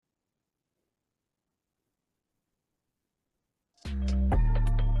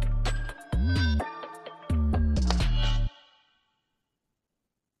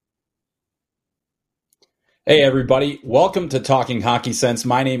Hey, everybody. Welcome to Talking Hockey Sense.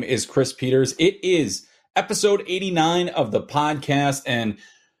 My name is Chris Peters. It is episode 89 of the podcast, and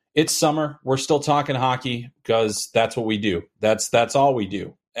it's summer. We're still talking hockey because that's what we do. That's all we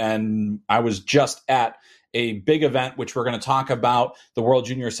do. And I was just at a big event, which we're going to talk about, the World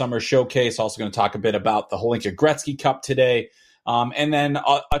Junior Summer Showcase. Also going to talk a bit about the Hlinka-Gretzky Cup today. And then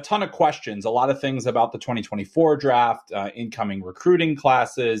a ton of questions, a lot of things about the 2024 draft, incoming recruiting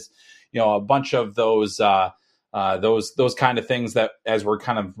classes, a bunch of those kind of things that as we're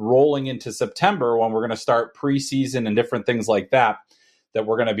kind of rolling into September when we're going to start preseason and different things like that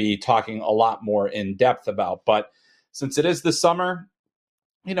we're going to be talking a lot more in depth about. But since it is the summer,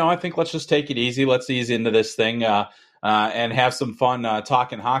 I think let's just take it easy. Let's ease into this thing and have some fun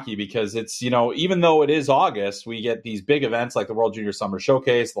talking hockey because it's, even though it is August, we get these big events like the World Junior Summer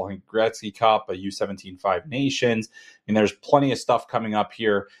Showcase, the Hlinka-Gretzky Cup, a U17 Five Nations, and there's plenty of stuff coming up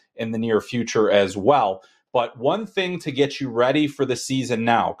here in the near future as well. But one thing to get you ready for the season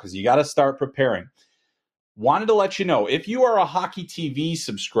now, because you got to start preparing. Wanted to let you know, if you are a Hockey TV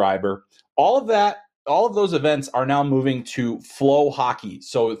subscriber, all of those events are now moving to Flow Hockey.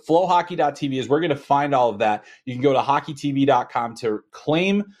 So flowhockey.tv is where we're going to find all of that. You can go to hockeytv.com to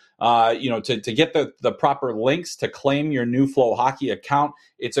claim, to get the proper links to claim your new Flow Hockey account.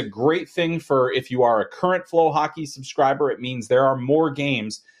 It's a great thing for if you are a current Flow Hockey subscriber. It means there are more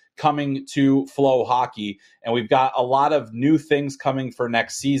games coming to Flow Hockey, and we've got a lot of new things coming for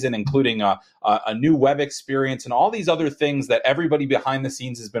next season, including a new web experience and all these other things that everybody behind the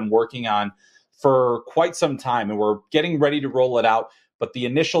scenes has been working on for quite some time, and we're getting ready to roll it out. But the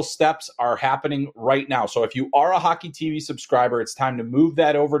initial steps are happening right now. So if you are a Hockey TV subscriber, it's time to move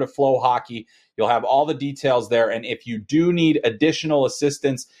that over to Flow Hockey. You'll have all the details there. And if you do need additional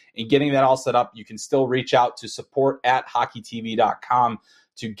assistance in getting that all set up, you can still reach out to support@hockeytv.com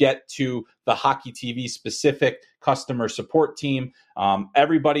to get to the Hockey TV specific customer support team.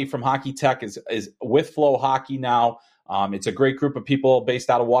 Everybody from Hockey Tech is with Flow Hockey now. It's a great group of people based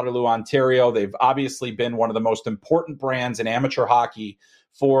out of Waterloo, Ontario. They've obviously been one of the most important brands in amateur hockey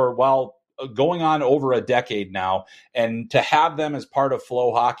for, going on over a decade now. And to have them as part of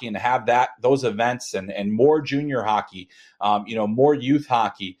Flow Hockey and to have those events and more junior hockey, more youth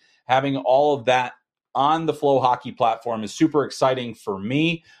hockey, having all of that on the Flow Hockey platform is super exciting for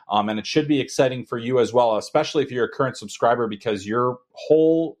me, and it should be exciting for you as well, especially if you're a current subscriber, because your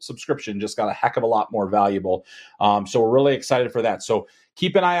whole subscription just got a heck of a lot more valuable. So we're really excited for that. So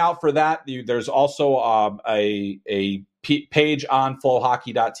keep an eye out for that. There's also a page on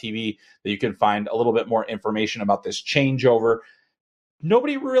flowhockey.tv that you can find a little bit more information about this changeover.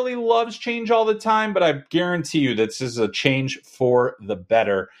 Nobody really loves change all the time, but I guarantee you this is a change for the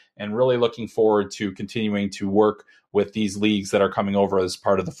better, and really looking forward to continuing to work with these leagues that are coming over as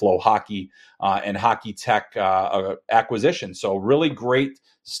part of the Flow Hockey and Hockey Tech acquisition. So really great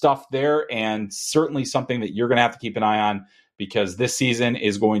stuff there, and certainly something that you're going to have to keep an eye on because this season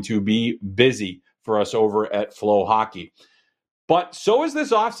is going to be busy for us over at Flow Hockey. But so is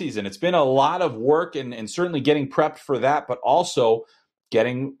this offseason. It's been a lot of work and certainly getting prepped for that, but also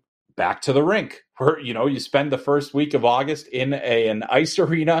getting back to the rink where, you spend the first week of August in an ice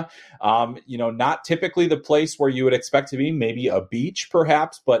arena, not typically the place where you would expect to be, maybe a beach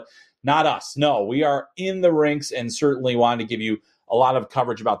perhaps, but not us. No, we are in the rinks and certainly wanted to give you a lot of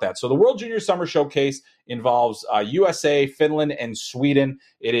coverage about that. So the World Junior Summer Showcase involves USA, Finland, and Sweden.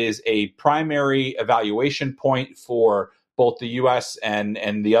 It is a primary evaluation point for both the U.S. and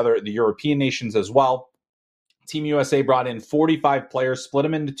the European nations as well. Team USA brought in 45 players, split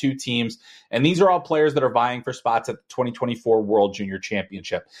them into two teams, and these are all players that are vying for spots at the 2024 World Junior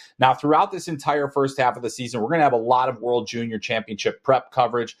Championship. Now, throughout this entire first half of the season, we're going to have a lot of World Junior Championship prep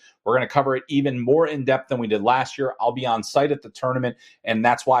coverage. We're going to cover it even more in depth than we did last year. I'll be on site at the tournament, and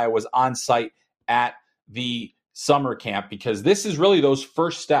that's why I was on site at the summer camp, because this is really those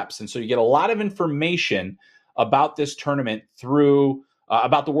first steps. And so you get a lot of information about this tournament through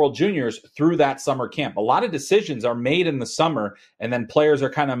about the World Juniors through that summer camp. A lot of decisions are made in the summer, and then players are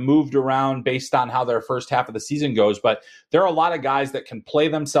kind of moved around based on how their first half of the season goes. But there are a lot of guys that can play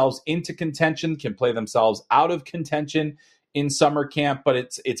themselves into contention, can play themselves out of contention in summer camp.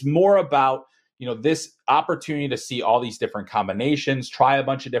 But it's more about, this opportunity to see all these different combinations, try a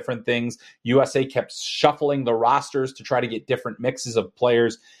bunch of different things. USA kept shuffling the rosters to try to get different mixes of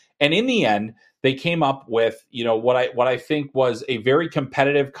players. And in the end, they came up with, what I think was a very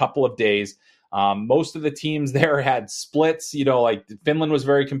competitive couple of days. Most of the teams there had splits, like Finland was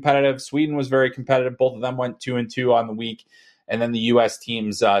very competitive. Sweden was very competitive. Both of them went 2-2 on the week. And then the U.S.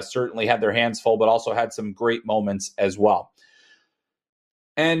 teams certainly had their hands full, but also had some great moments as well.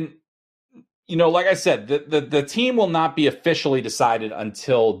 And, like I said, the team will not be officially decided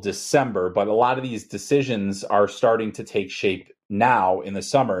until December, but a lot of these decisions are starting to take shape now in the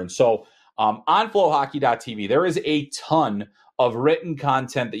summer. And so on flowhockey.tv, there is a ton of written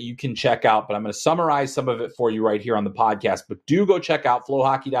content that you can check out, but I'm going to summarize some of it for you right here on the podcast. But do go check out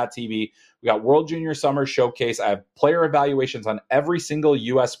flowhockey.tv. We got World Junior Summer Showcase. I have player evaluations on every single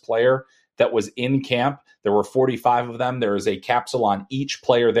U.S. player that was in camp. There were 45 of them. There is a capsule on each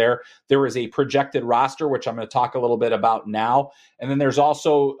player there. There is a projected roster, which I'm going to talk a little bit about now. And then there's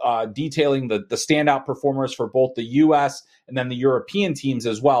also detailing the standout performers for both the U.S. and then the European teams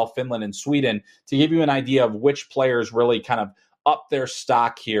as well, Finland and Sweden, to give you an idea of which players really kind of up their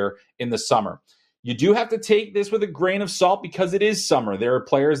stock here in the summer. You do have to take this with a grain of salt because it is summer. There are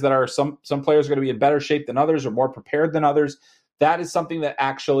players that are some players are going to be in better shape than others or more prepared than others. That is something that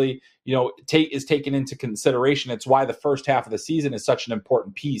actually, is taken into consideration. It's why the first half of the season is such an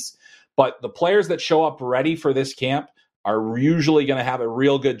important piece. But the players that show up ready for this camp are usually going to have a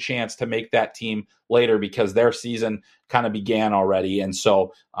real good chance to make that team later because their season kind of began already. And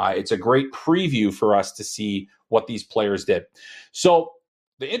so it's a great preview for us to see what these players did. So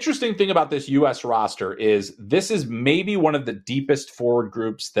the interesting thing about this U.S. roster is this is maybe one of the deepest forward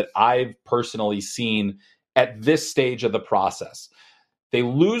groups that I've personally seen at this stage of the process. They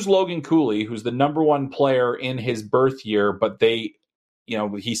lose Logan Cooley, who's the number one player in his birth year, but he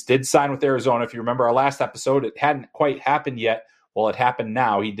did sign with Arizona. If you remember our last episode, it hadn't quite happened yet. Well, it happened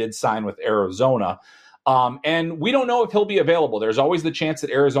now. He did sign with Arizona. And we don't know if he'll be available. There's always the chance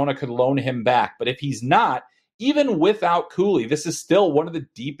that Arizona could loan him back. But if he's not, even without Cooley, this is still one of the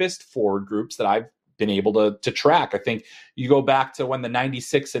deepest forward groups that I've been able to track. I think you go back to when the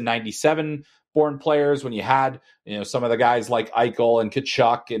 96 and 97 born players, when you had some of the guys like Eichel and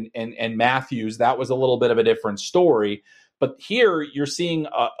Tkachuk and Matthews, that was a little bit of a different story. But here you're seeing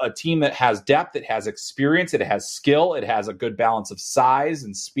a team that has depth, it has experience, it has skill, it has a good balance of size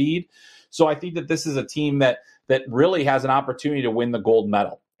and speed. So I think that this is a team that really has an opportunity to win the gold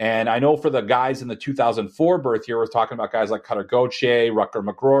medal. And I know for the guys in the 2004 birth year, we're talking about guys like Cutter Gauthier, Rutger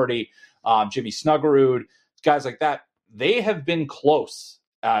McGroarty, Jimmy Snuggerud, guys like that. They have been close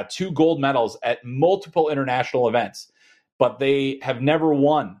to gold medals at multiple international events, but they have never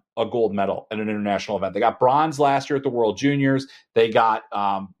won a gold medal at an international event. They got bronze last year at the World Juniors. They got,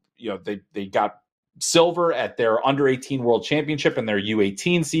 they got silver at their under 18 World Championship in their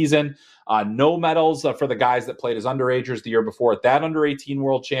U18 season. No medals for the guys that played as underagers the year before at that under 18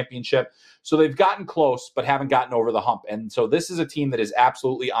 World Championship. So they've gotten close, but haven't gotten over the hump. And so this is a team that is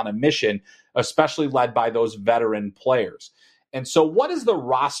absolutely on a mission, especially led by those veteran players. And so what is the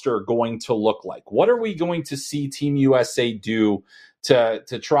roster going to look like? What are we going to see Team USA do to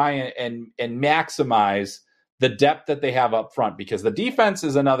try and maximize the depth that they have up front? Because the defense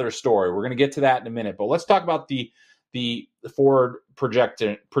is another story. We're going to get to that in a minute. But let's talk about the forward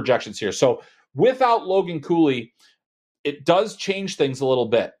projections here. So without Logan Cooley, it does change things a little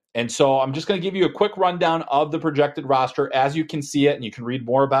bit. And so I'm just going to give you a quick rundown of the projected roster as you can see it, and you can read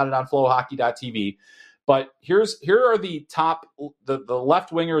more about it on flowhockey.tv. But here are the top, the left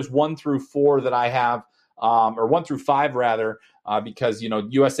wingers 1 through 4 that I have, or 1 through 5 rather, because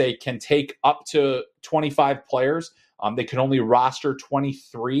USA can take up to 25 players. They can only roster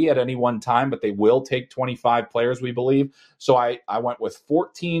 23 at any one time, but they will take 25 players, we believe. So I went with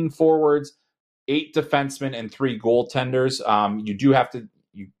 14 forwards, 8 defensemen, and 3 goaltenders. You do have to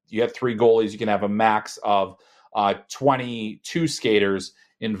you have 3 goalies. You can have a max of 22 skaters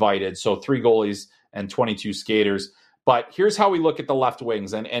invited. So 3 goalies and 22 skaters. But here's how we look at the left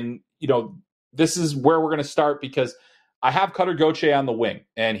wings. And this is where we're going to start because I have Cutter Gauthier on the wing,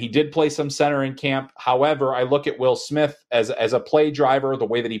 and he did play some center in camp. However, I look at Will Smith as a play driver, the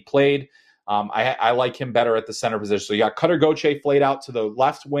way that he played. I like him better at the center position. So you got Cutter Gauthier flayed out to the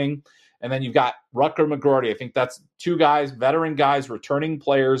left wing, and then you've got Rutger McGroarty. I think that's 2 guys, veteran guys, returning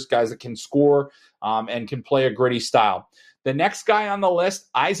players, guys that can score and can play a gritty style. The next guy on the list,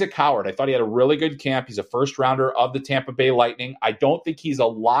 Isaac Howard. I thought he had a really good camp. He's a first-rounder of the Tampa Bay Lightning. I don't think he's a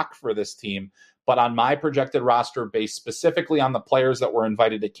lock for this team, but on my projected roster, based specifically on the players that were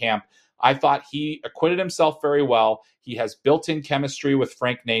invited to camp, I thought he acquitted himself very well. He has built-in chemistry with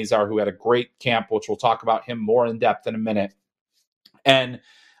Frank Nazar, who had a great camp, which we'll talk about him more in depth in a minute. And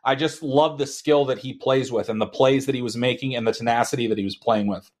I just love the skill that he plays with and the plays that he was making and the tenacity that he was playing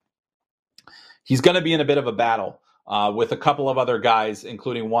with. He's going to be in a bit of a battle with a couple of other guys,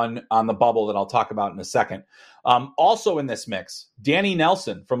 including one on the bubble that I'll talk about in a second. Also in this mix, Danny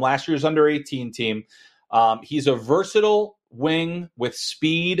Nelson from last year's under-18 team. He's a versatile wing with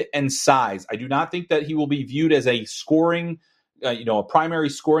speed and size. I do not think that he will be viewed as a scoring a primary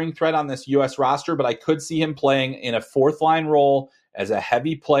scoring threat on this U.S. roster, but I could see him playing in a fourth line role as a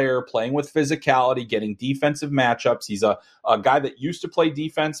heavy player, playing with physicality, getting defensive matchups. He's a guy that used to play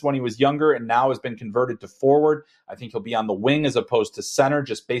defense when he was younger and now has been converted to forward. I think he'll be on the wing as opposed to center,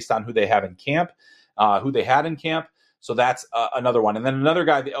 just based on who they had in camp. So that's another one. And then another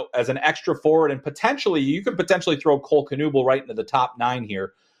guy as an extra forward, and you could potentially throw Cole Knuble right into the top 9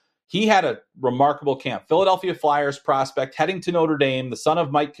 here. He had a remarkable camp. Philadelphia Flyers prospect, heading to Notre Dame, the son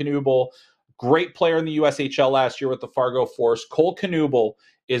of Mike Knuble, great player in the USHL last year with the Fargo Force. Cole Knuble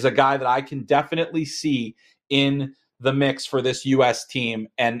is a guy that I can definitely see in the mix for this U.S. team,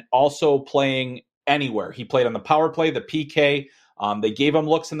 and also playing anywhere. He played on the power play, the PK. They gave him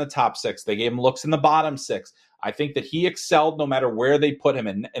looks in the top 6. They gave him looks in the bottom 6. I think that he excelled no matter where they put him.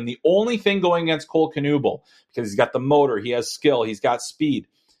 And the only thing going against Cole Knuble, because he's got the motor, he has skill, he's got speed,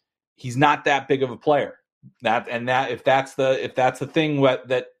 he's not that big of a player. If that's the thing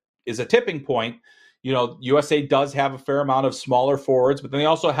that is a tipping point, USA does have a fair amount of smaller forwards, but then they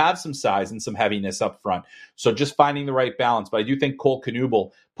also have some size and some heaviness up front. So just finding the right balance. But I do think Cole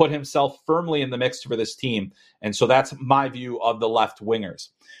Knuble put himself firmly in the mix for this team. And so that's my view of the left wingers.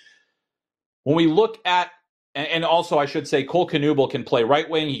 When we look at, and also I should say, Cole Knuble can play right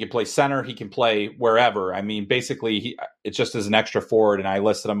wing, he can play center, he can play wherever. I mean, basically, it's just as an extra forward, and I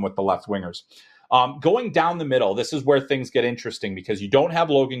listed him with the left wingers. Going down the middle, this is where things get interesting, because you don't have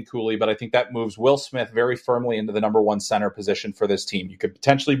Logan Cooley, but I think that moves Will Smith very firmly into the number 1 center position for this team. You could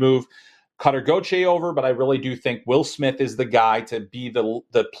potentially move Cutter Gauthier over, but I really do think Will Smith is the guy to be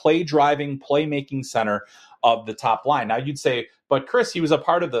the play-driving, play-making center of the top line. Now you'd say, but Chris, he was a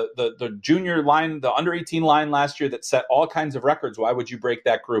part of the junior line, the under-18 line last year that set all kinds of records. Why would you break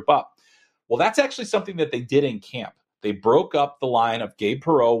that group up? Well, that's actually something that they did in camp. They broke up the line of Gabe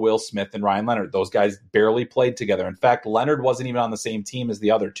Perreault, Will Smith, and Ryan Leonard. Those guys barely played together. In fact, Leonard wasn't even on the same team as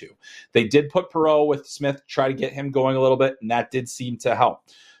the other two. They did put Perreault with Smith, try to get him going a little bit, and that did seem to help.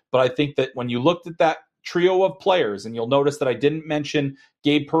 But I think that when you looked at that trio of players, and you'll notice that I didn't mention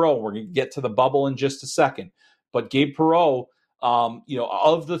Gabe Perreault. We're going to get to the bubble in just a second. But Gabe Perreault,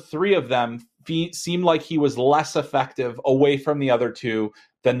 of the three of them, seemed like he was less effective away from the other two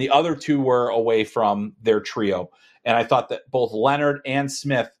than the other two were away from their trio. And I thought that both Leonard and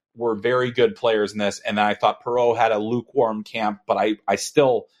Smith were very good players in this. And I thought Perreault had a lukewarm camp, but I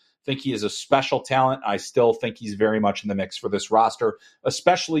still think he is a special talent. I still think he's very much in the mix for this roster,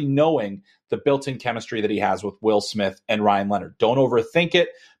 especially knowing the built-in chemistry that he has with Will Smith and Ryan Leonard. Don't overthink it,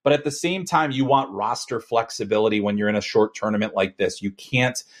 but at the same time, you want roster flexibility when you're in a short tournament like this. You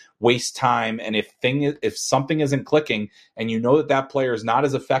can't waste time, and if something isn't clicking and you know that player is not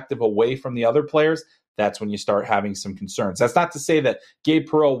as effective away from the other players, that's when you start having some concerns. That's not to say that Gabe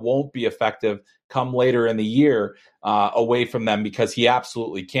Perreault won't be effective come later in the year away from them, because he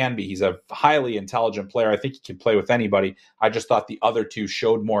absolutely can be. He's a highly intelligent player. I think he can play with anybody. I just thought the other two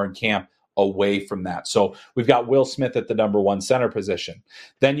showed more in camp away from that. So we've got Will Smith at the number 1 center position.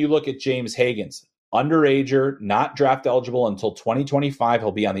 Then you look at James Higgins, underager, not draft eligible until 2025.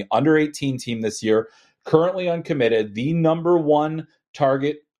 He'll be on the under 18 team this year, currently uncommitted, the number 1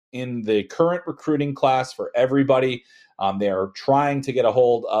 target in the current recruiting class for everybody. They are trying to get a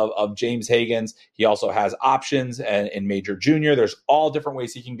hold of James Higgins. He also has options in Major Junior. There's all different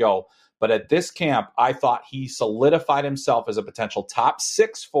ways he can go. But at this camp, I thought he solidified himself as a potential top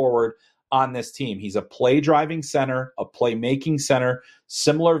 6 forward on this team. He's a play-driving center, a play-making center,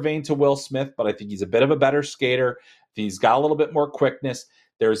 similar vein to Will Smith, but I think he's a bit of a better skater. He's got a little bit more quickness.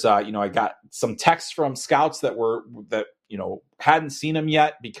 There's, I got some texts from scouts that hadn't seen him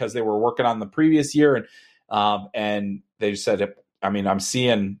yet because they were working on the previous year, and they said, I'm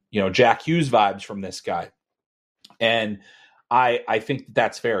seeing, Jack Hughes vibes from this guy. And I think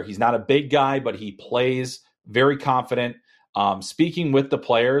that's fair. He's not a big guy, but he plays very confident. Speaking with the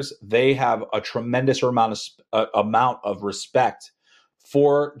players, they have a tremendous amount of respect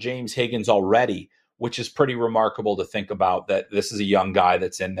for James Higgins already, which is pretty remarkable to think about, that this is a young guy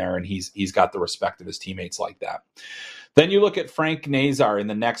that's in there and he's got the respect of his teammates like that. Then you look at Frank Nazar in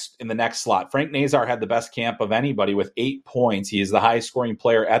the next slot. Frank Nazar had the best camp of anybody with 8 points. He is the highest scoring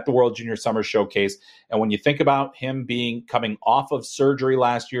player at the World Junior Summer Showcase. And when you think about him coming off of surgery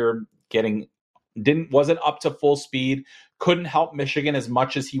last year, wasn't up to full speed, couldn't help Michigan as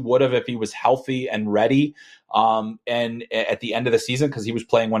much as he would have if he was healthy and ready. And at the end of the season, because he was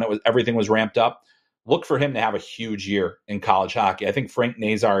playing when everything was ramped up, look for him to have a huge year in college hockey. I think Frank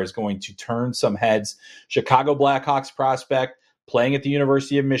Nazar is going to turn some heads. Chicago Blackhawks prospect, playing at the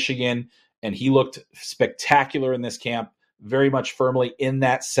University of Michigan, and he looked spectacular in this camp, very much firmly in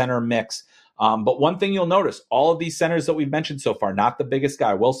that center mix. But one thing you'll notice, all of these centers that we've mentioned so far, not the biggest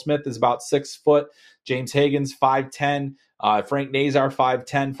guy. Will Smith is about 6 foot. James Hagan's 5'10". Frank Nazar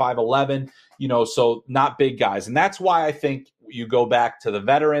 5'10", 5'11". So not big guys. And that's why I think you go back to the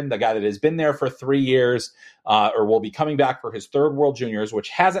veteran, the guy that has been there for 3 years, or will be coming back for his third World Juniors, which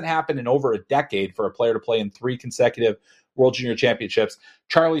hasn't happened in over a decade for a player to play in 3 consecutive World Junior Championships.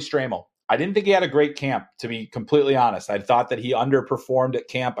 Charlie Stramel. I didn't think he had a great camp, to be completely honest. I thought that he underperformed at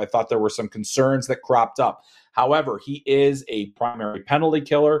camp. I thought there were some concerns that cropped up. However, he is a primary penalty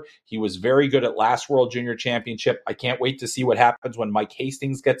killer. He was very good at last World Junior Championship. I can't wait to see what happens when Mike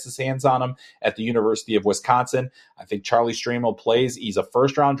Hastings gets his hands on him at the University of Wisconsin. I think Charlie Stramel plays. He's a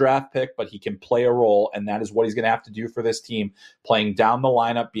first-round draft pick, but he can play a role, and that is what he's going to have to do for this team, playing down the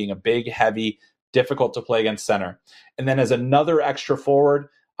lineup, being a big, heavy, difficult to play against center. And then as another extra forward,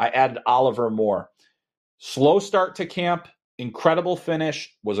 I added Oliver Moore. Slow start to camp, incredible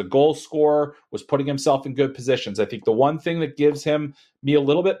finish, was a goal scorer, was putting himself in good positions. I think the one thing that gives me a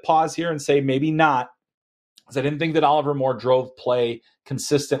little bit pause here and say maybe not is I didn't think that Oliver Moore drove play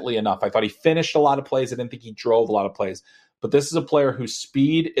consistently enough. I thought he finished a lot of plays. I didn't think he drove a lot of plays. But this is a player whose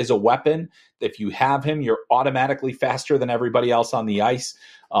speed is a weapon. If you have him, you're automatically faster than everybody else on the ice.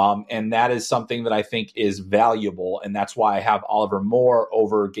 And that is something that I think is valuable. And that's why I have Oliver Moore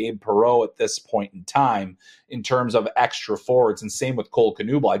over Gabe Perreault at this point in time in terms of extra forwards. And same with Cole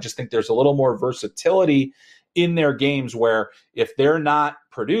Knuble. I just think there's a little more versatility in their games where if they're not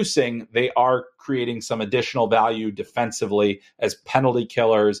producing, they are creating some additional value defensively as penalty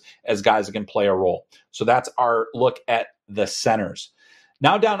killers, as guys that can play a role. So that's our look at the centers.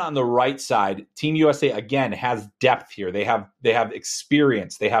 Now down on the right side, Team USA again has depth here. They have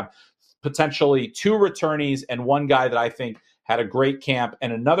experience. They have potentially 2 returnees and one guy that I think had a great camp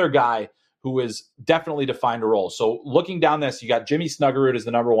and another guy who is definitely defined a role. So looking down this, you got Jimmy Snuggerud as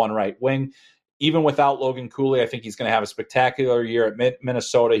the number 1 right wing. Even without Logan Cooley, I think he's going to have a spectacular year at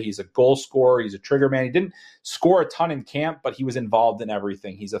Minnesota. He's a goal scorer. He's a trigger man. He didn't score a ton in camp, but he was involved in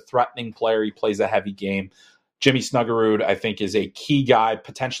everything. He's a threatening player. He plays a heavy game. Jimmy Snuggerud, I think, is a key guy,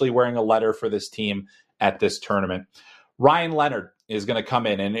 potentially wearing a letter for this team at this tournament. Ryan Leonard is going to come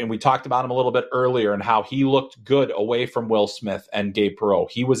in, and we talked about him a little bit earlier and how he looked good away from Will Smith and Gabe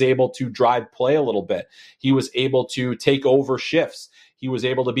Perreault. He was able to drive play a little bit. He was able to take over shifts. He was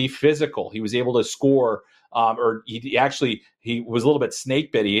able to be physical. He was able to score, he was a little bit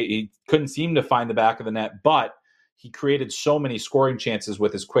snake bit. He couldn't seem to find the back of the net, but he created so many scoring chances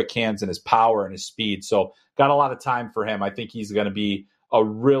with his quick hands and his power and his speed. So got a lot of time for him. I think he's going to be a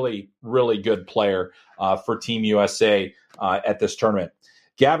really, really good player for Team USA at this tournament.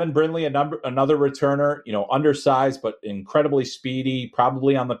 Gavin Brindley, another returner, undersized but incredibly speedy,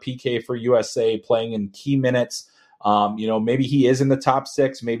 probably on the PK for USA, playing in key minutes. Maybe he is in the top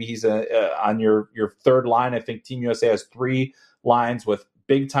 6. Maybe he's on your third line. I think Team USA has 3 lines with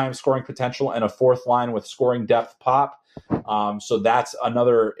big-time scoring potential and a 4th line with scoring depth pop. So that's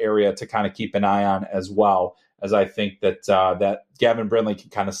another area to kind of keep an eye on as well, as I think that Gavin Brindley can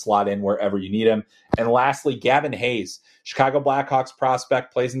kind of slot in wherever you need him. And lastly, Gavin Hayes, Chicago Blackhawks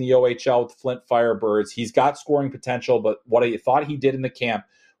prospect, plays in the OHL with Flint Firebirds. He's got scoring potential, but what I thought he did in the camp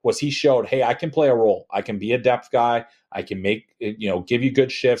was he showed, hey, I can play a role. I can be a depth guy. I can give you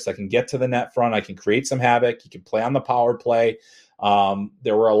good shifts. I can get to the net front. I can create some havoc. He can play on the power play.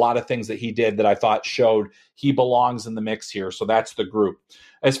 There were a lot of things that he did that I thought showed he belongs in the mix here. So that's the group.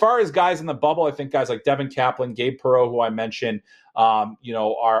 As far as guys in the bubble, I think guys like Devin Kaplan, Gabe Perreault, who I mentioned,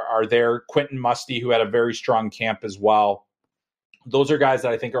 are there. Quentin Musty, who had a very strong camp as well. Those are guys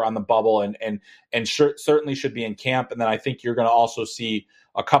that I think are on the bubble and certainly should be in camp. And then I think you're going to also see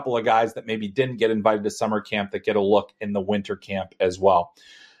a couple of guys that maybe didn't get invited to summer camp that get a look in the winter camp as well.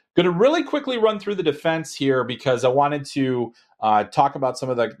 Going to really quickly run through the defense here because I wanted to talk about some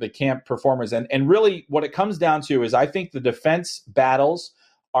of the camp performers. And really what it comes down to is I think the defense battles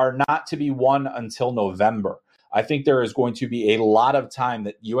are not to be won until November. I think there is going to be a lot of time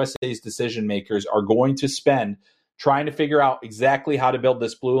that USA's decision makers are going to spend trying to figure out exactly how to build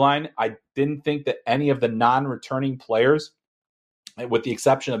this blue line. I didn't think that any of the non-returning players, with the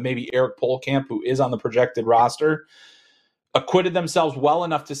exception of maybe Eric Polkamp, who is on the projected roster, acquitted themselves well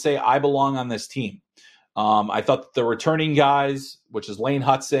enough to say, I belong on this team. I thought that the returning guys, which is Lane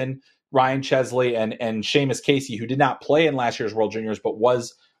Hudson, Ryan Chesley, and Seamus Casey, who did not play in last year's World Juniors, but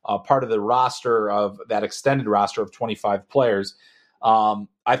was part of the roster of that extended roster of 25 players.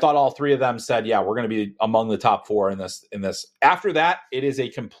 I thought all 3 of them said, yeah, we're going to be among the top 4 in this. After that, it is a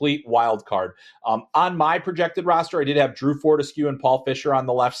complete wild card. On my projected roster, I did have Drew Fortescue and Paul Fisher on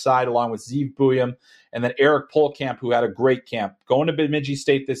the left side, along with Zeev Buyum, and then Eric Polkamp, who had a great camp. Going to Bemidji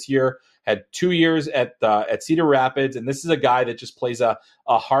State this year, had 2 years at Cedar Rapids, and this is a guy that just plays a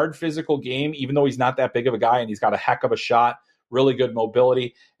hard physical game, even though he's not that big of a guy, and he's got a heck of a shot, really good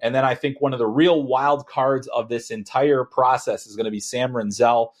mobility. And then I think one of the real wild cards of this entire process is going to be Sam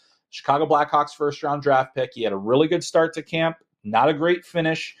Renzel, Chicago Blackhawks first-round draft pick. He had a really good start to camp, not a great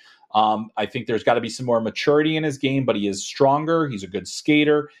finish. I think there's got to be some more maturity in his game, but he is stronger. He's a good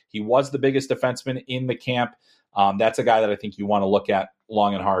skater. He was the biggest defenseman in the camp. That's a guy that I think you want to look at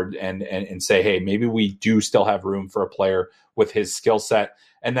long and hard and say, hey, maybe we do still have room for a player with his skill set.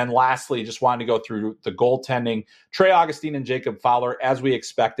 And then lastly, just wanted to go through the goaltending. Trey Augustine and Jacob Fowler, as we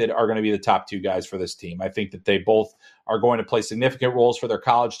expected, are going to be the top two guys for this team. I think that they both are going to play significant roles for their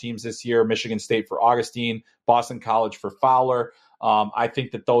college teams this year. Michigan State for Augustine, Boston College for Fowler. I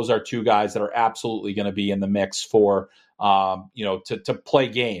think that those are two guys that are absolutely going to be in the mix for, to play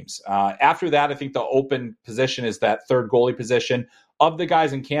games. After that, I think the open position is that third goalie position. Of the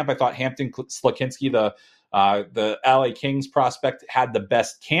guys in camp, I thought Hampton Slakinski, the LA Kings prospect, had the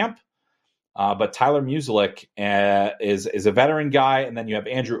best camp. But Tyler Musialik is a veteran guy. And then you have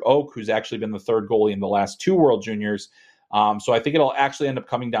Andrew Oak, who's actually been the third goalie in the last two World Juniors. So I think it'll actually end up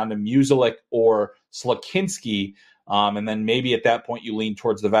coming down to Musialik or Slakinski. And then maybe at that point you lean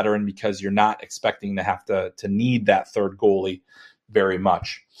towards the veteran because you're not expecting to have to need that third goalie very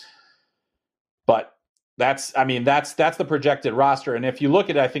much. But that's the projected roster. And if you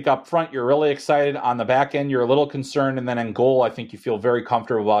look at it, I think up front, you're really excited. On the back end, you're a little concerned. And then in goal, I think you feel very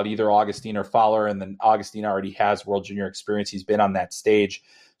comfortable about either Augustine or Fowler. And then Augustine already has World Junior experience. He's been on that stage.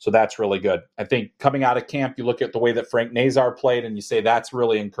 So that's really good. I think coming out of camp, you look at the way that Frank Nazar played and you say that's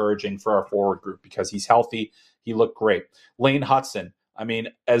really encouraging for our forward group because he's healthy. He looked great. Lane Hudson,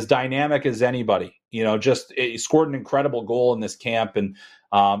 as dynamic as anybody, he scored an incredible goal in this camp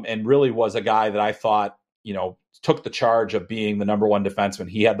and really was a guy that I thought, took the charge of being the number one defenseman.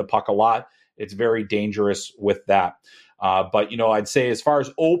 He had the puck a lot. It's very dangerous with that. But I'd say as far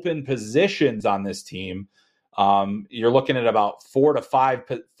as open positions on this team, you're looking at about four to five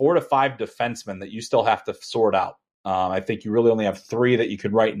defensemen that you still have to sort out. I think you really only have three that you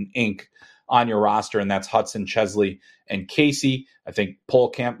could write in ink on your roster, and that's Hudson, Chesley, and Casey. I think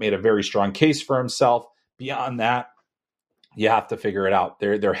Polkamp made a very strong case for himself. Beyond that, you have to figure it out.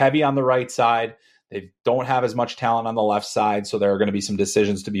 They're heavy on the right side. They don't have as much talent on the left side, so there are going to be some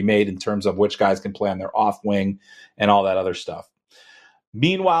decisions to be made in terms of which guys can play on their off wing and all that other stuff.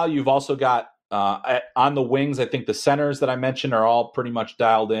 Meanwhile, you've also got on the wings, I think the centers that I mentioned are all pretty much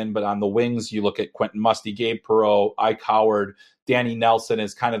dialed in, but on the wings, you look at Quentin Musty, Gabe Perreault, Ike Howard, Danny Nelson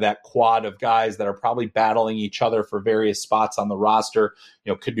is kind of that quad of guys that are probably battling each other for various spots on the roster,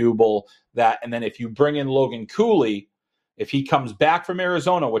 Knubel, that. And then if you bring in Logan Cooley, if he comes back from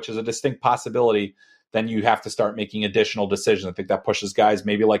Arizona, which is a distinct possibility, then you have to start making additional decisions. I think that pushes guys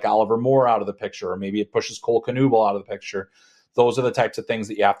maybe like Oliver Moore out of the picture, or maybe it pushes Cole Knubel out of the picture. Those are the types of things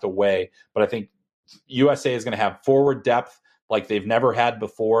that you have to weigh. But I think USA is going to have forward depth like they've never had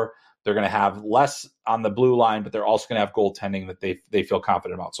before. They're going to have less on the blue line, but they're also going to have goaltending that they feel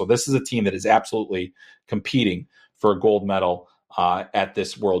confident about. So this is a team that is absolutely competing for a gold medal at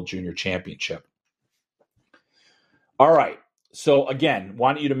this World Junior Championship. All right. So again,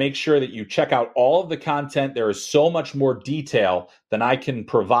 want you to make sure that you check out all of the content. There is so much more detail than I can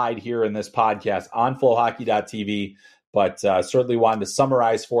provide here in this podcast on flowhockey.tv, but certainly wanted to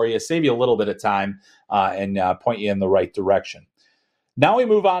summarize for you, save you a little bit of time, and point you in the right direction. Now we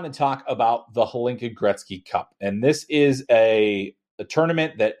move on and talk about the Hlinka-Gretzky Cup. And this is a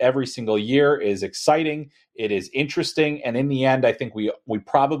tournament that every single year is exciting. It is interesting. And in the end, I think we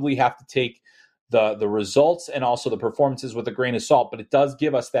probably have to take the results and also the performances with a grain of salt, but it does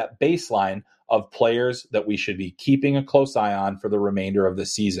give us that baseline of players that we should be keeping a close eye on for the remainder of the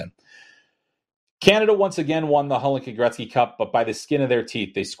season. Canada once again won the Hlinka-Gretzky Cup, but by the skin of their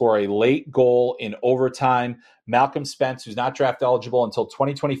teeth. They score a late goal in overtime. Malcolm Spence, who's not draft eligible until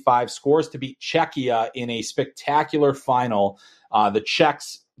 2025, scores to beat Czechia in a spectacular final. The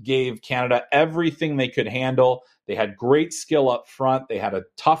Czechs gave Canada everything they could handle. They had great skill up front. They had a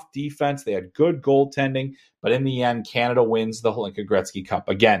tough defense. They had good goaltending. But in the end, Canada wins the Hlinka-Gretzky Cup.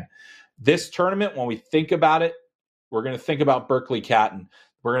 Again, this tournament, when we think about it, we're going to think about Berkeley Catton.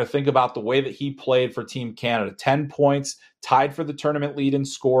 We're going to think about the way that he played for Team Canada. 10 points, tied for the tournament lead in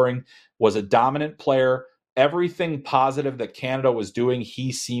scoring, was a dominant player. Everything positive that Canada was doing,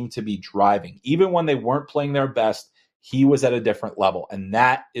 he seemed to be driving. Even when they weren't playing their best, he was at a different level. And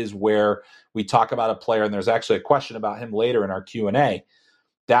that is where we talk about a player, and there's actually a question about him later in our Q&A.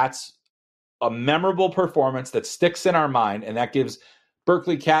 That's a memorable performance that sticks in our mind, and that gives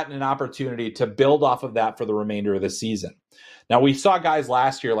Berkeley Catton an opportunity to build off of that for the remainder of the season. Now, we saw guys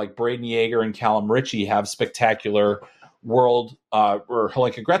last year like Braden Yeager and Callum Ritchie have spectacular World or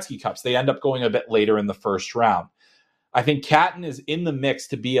Hlinka-Gretzky Cups. They end up going a bit later in the first round. I think Catton is in the mix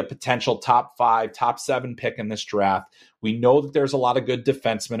to be a potential top 5, top 7 pick in this draft. We know that there's a lot of good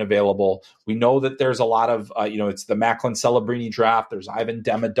defensemen available. We know that there's a lot of, it's the Macklin Celebrini draft. There's Ivan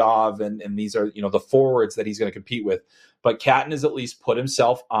Demidov, and these are, the forwards that he's going to compete with. But Catton has at least put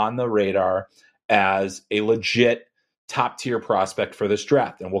himself on the radar as a legit top-tier prospect for this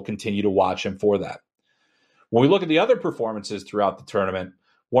draft, and we'll continue to watch him for that. When we look at the other performances throughout the tournament,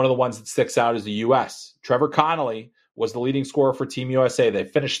 one of the ones that sticks out is the U.S. Trevor Connolly was the leading scorer for Team USA. They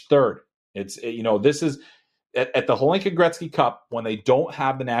finished third. This is at the Hlinka-Gretzky Cup, when they don't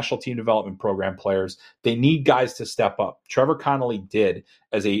have the National Team Development Program players, they need guys to step up. Trevor Connolly did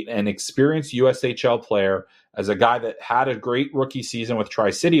as an experienced USHL player, as a guy that had a great rookie season with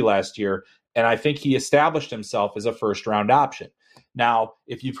Tri-City last year, and I think he established himself as a first-round option. Now,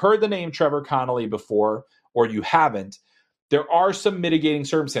 if you've heard the name Trevor Connolly before, or you haven't, there are some mitigating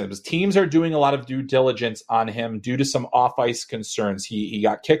circumstances. Teams are doing a lot of due diligence on him due to some off-ice concerns. He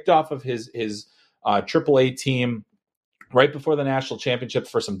got kicked off of his AAA team right before the national championship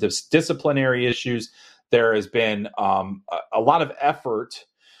for some disciplinary issues. There has been a lot of effort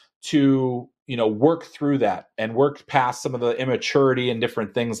to work through that and work past some of the immaturity and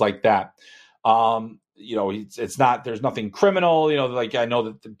different things like that. It's not, there's nothing criminal. I know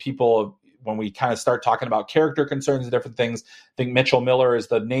that the people, when we kind of start talking about character concerns and different things, I think Mitchell Miller is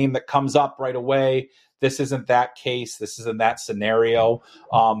the name that comes up right away. This isn't that case. This isn't that scenario.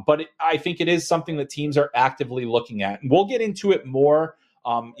 But I think it is something that teams are actively looking at. And we'll get into it more.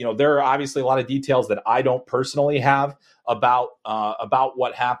 There are obviously a lot of details that I don't personally have about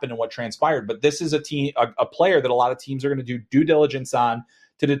what happened and what transpired. But this is a player that a lot of teams are going to do due diligence on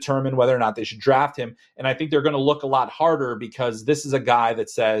to determine whether or not they should draft him. And I think they're going to look a lot harder, because this is a guy that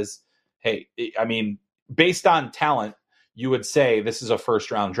says, hey, I mean, based on talent, you would say this is a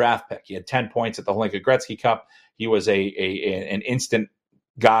first-round draft pick. He had 10 points at the Hlinka-Gretzky Cup. He was an instant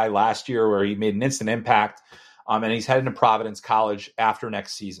guy last year where he made an instant impact, and he's heading to Providence College after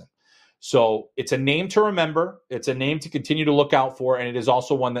next season. So it's a name to remember. It's a name to continue to look out for, and it is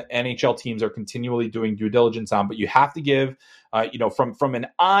also one that NHL teams are continually doing due diligence on. But you have to give, from an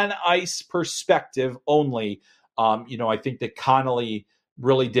on-ice perspective only, I think that Connolly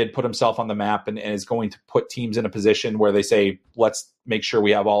really did put himself on the map and is going to put teams in a position where they say, let's make sure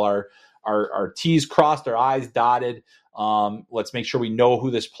we have all our T's crossed, our I's dotted. Let's make sure we know who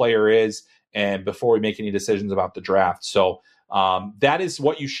this player is, and before we make any decisions about the draft. So that is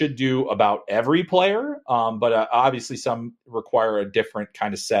what you should do about every player. But obviously some require a different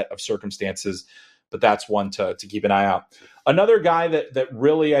kind of set of circumstances, but that's one to keep an eye out. Another guy that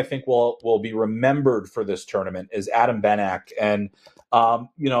really, I think will be remembered for this tournament is Adam Benak. And,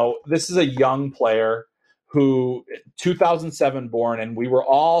 this is a young player who 2007 born, and we were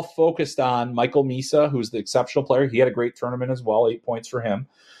all focused on Michael Misa, who's the exceptional player. He had a great tournament as well, 8 points for him.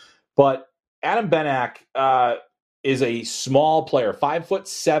 But Adam Benak is a small player,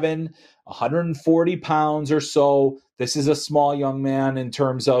 5'7", 140 pounds or so. This is a small young man in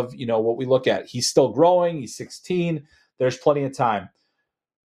terms of, what we look at. He's still growing. He's 16. There's plenty of time.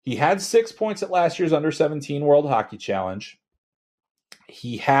 He had 6 points at last year's Under-17 World Hockey Challenge.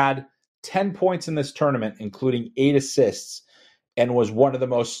 He had 10 points in this tournament, including 8 assists, and was one of the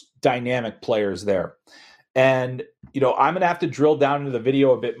most dynamic players there. And, I'm going to have to drill down into the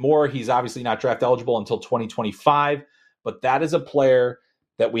video a bit more. He's obviously not draft eligible until 2025, but that is a player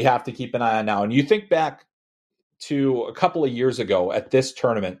that we have to keep an eye on now. And you think back to a couple of years ago at this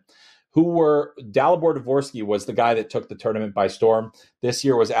tournament, Dalibor Dvorsky was the guy that took the tournament by storm. This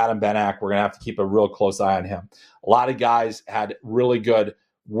year was Adam Benak. We're going to have to keep a real close eye on him. A lot of guys had really good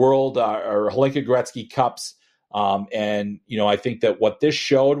World or Hlinka-Gretzky Cups. And, I think that what this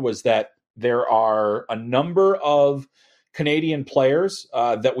showed was that there are a number of Canadian players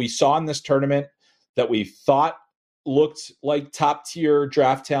that we saw in this tournament that we thought looked like top-tier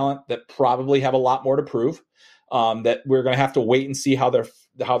draft talent that probably have a lot more to prove, that we're going to have to wait and see how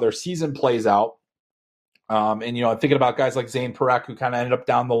their season plays out. I'm thinking about guys like Zane Parekh, who kind of ended up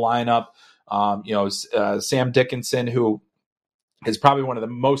down the lineup. Sam Dickinson, who is probably one of the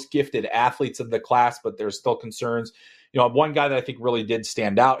most gifted athletes of the class, but there's still concerns. One guy that I think really did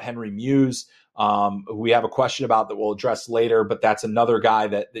stand out, Henry Muse, who we have a question about that we'll address later, but that's another guy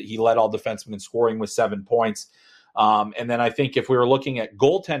that he led all defensemen in scoring with 7 points. And then I think if we were looking at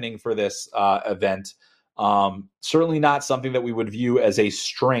goaltending for this event, certainly not something that we would view as a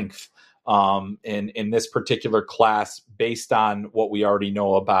strength. in this particular class based on what we already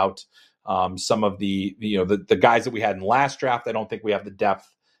know about some of the guys that we had in last draft. I don't think we have the depth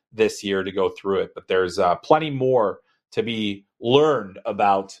this year to go through it, but there's plenty more to be learned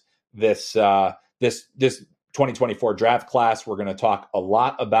about this 2024 draft class. We're going to talk a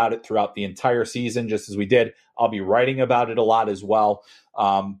lot about it throughout the entire season, just as we did. I'll be writing about it a lot as well.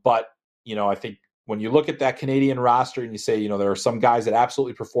 But I think when you look at that Canadian roster and you say, there are some guys that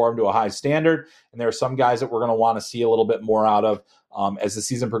absolutely perform to a high standard, and there are some guys that we're going to want to see a little bit more out of as the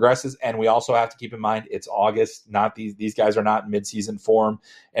season progresses. And we also have to keep in mind it's August. Not these guys are not in midseason form,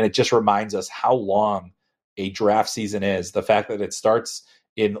 and it just reminds us how long a draft season is. The fact that it starts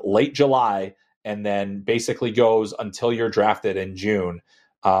in late July and then basically goes until you're drafted in June.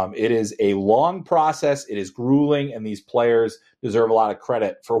 It is a long process. It is grueling, and these players deserve a lot of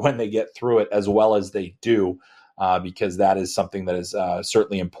credit for when they get through it as well as they do, because that is something that is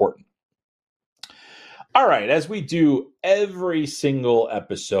certainly important. All right, as we do every single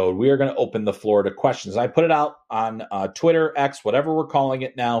episode, we are going to open the floor to questions. I put it out on Twitter, X, whatever we're calling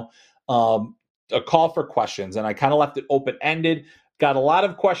it now, a call for questions, and I kind of left it open-ended. Got a lot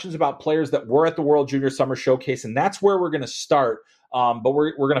of questions about players that were at the World Junior Summer Showcase, and that's where we're going to start. But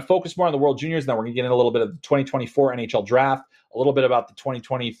we're going to focus more on the World Juniors. Then we're going to get in a little bit of the 2024 NHL draft, a little bit about the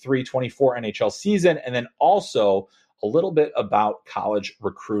 2023-24 NHL season, and then also a little bit about college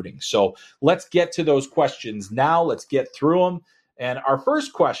recruiting. So let's get to those questions now. Let's get through them. And our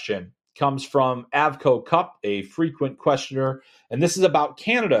first question comes from Avco Cup, a frequent questioner, and this is about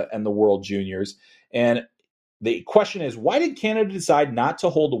Canada and the World Juniors. And the question is, why did Canada decide not to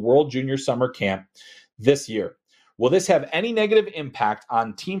hold the World Junior Summer Camp this year? Will this have any negative impact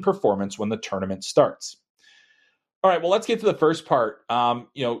on team performance when the tournament starts? All right, well, let's get to the first part.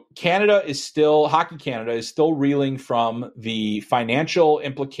 Hockey Canada is still reeling from the financial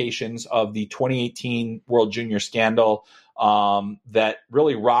implications of the 2018 World Junior scandal that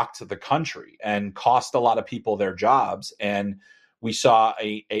really rocked the country and cost a lot of people their jobs. And we saw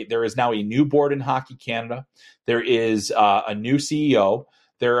there is now a new board in Hockey Canada. There is a new CEO.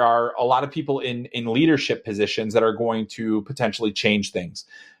 There are a lot of people in leadership positions that are going to potentially change things.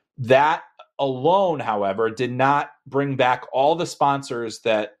 That alone, however, did not bring back all the sponsors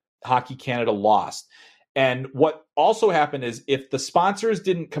that Hockey Canada lost. And what also happened is if the sponsors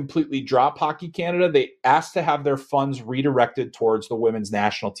didn't completely drop Hockey Canada, they asked to have their funds redirected towards the women's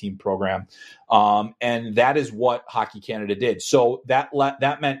national team program. And that is what Hockey Canada did. So that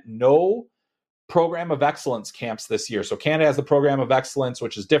meant no program of excellence camps this year. So Canada has the program of excellence,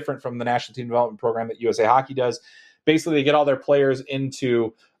 which is different from the national team development program that USA Hockey does. Basically, they get all their players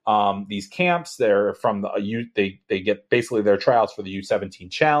into these camps. They're from the youth. They get basically their tryouts for the U17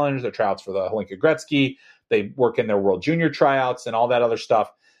 Challenge, their tryouts for the Hlinka-Gretzky. They work in their World Junior tryouts and all that other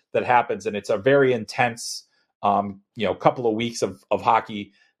stuff that happens. And it's a very intense, couple of weeks of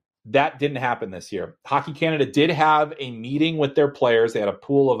hockey. That didn't happen this year. Hockey Canada did have a meeting with their players. They had a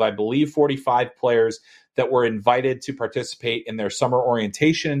pool of, I believe, 45 players that were invited to participate in their summer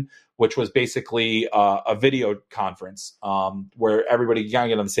orientation, which was basically a video conference where everybody got to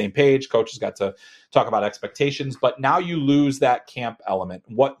get on the same page. Coaches got to talk about expectations, but now you lose that camp element.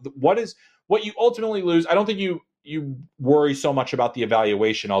 What you ultimately lose? I don't think you worry so much about the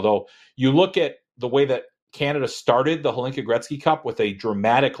evaluation, although you look at the way that Canada started the Hlinka-Gretzky Cup with a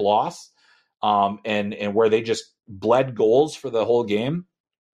dramatic loss, and where they just bled goals for the whole game.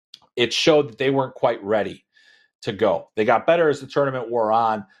 It showed that they weren't quite ready to go. They got better as the tournament wore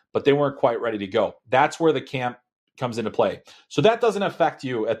on, but they weren't quite ready to go. That's where the camp comes into play. So that doesn't affect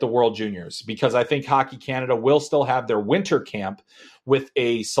you at the World Juniors, because I think Hockey Canada will still have their winter camp with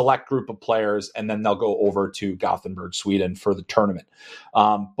a select group of players, and then they'll go over to Gothenburg, Sweden for the tournament.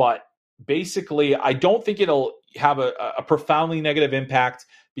 But basically, I don't think it'll have a profoundly negative impact,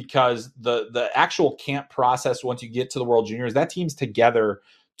 because the actual camp process, once you get to the World Juniors, that team's together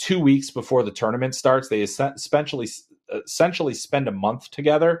 2 weeks before the tournament starts. They essentially spend a month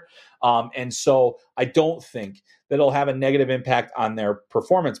together. And so I don't think that it'll have a negative impact on their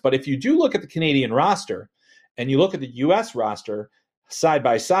performance. But if you do look at the Canadian roster and you look at the U.S. roster side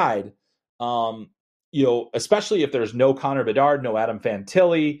by side, especially if there's no Connor Bedard, no Adam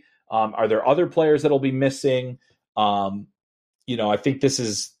Fantilli, are there other players that'll be missing? I think this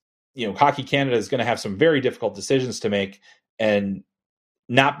is, Hockey Canada is going to have some very difficult decisions to make, and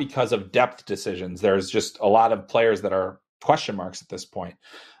not because of depth decisions. There's just a lot of players that are question marks at this point.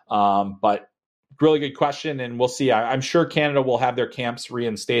 But really good question, and we'll see. I'm sure Canada will have their camps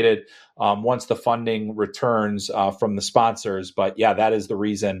reinstated once the funding returns from the sponsors. But yeah, that is the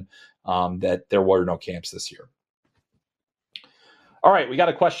reason that there were no camps this year. All right, we got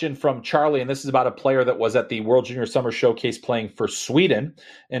a question from Charlie, and this is about a player that was at the World Junior Summer Showcase playing for Sweden.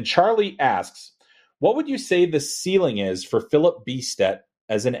 And Charlie asks, what would you say the ceiling is for Philip Bystedt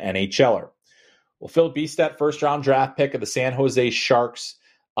as an NHLer? Well, Philip Bystedt, first-round draft pick of the San Jose Sharks,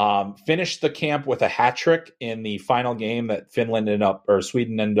 finished the camp with a hat trick in the final game that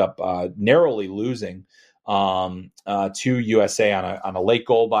Sweden ended up narrowly losing to USA on a late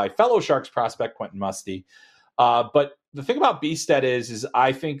goal by fellow Sharks prospect Quentin Musty. But the thing about Bystedt is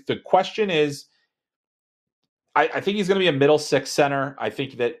I think the question is, I think he's going to be a middle six center. I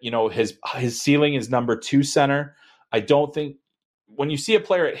think that, his ceiling is number 2 center. I don't think when you see a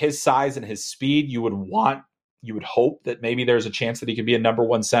player at his size and his speed, you would hope that maybe there's a chance that he could be a number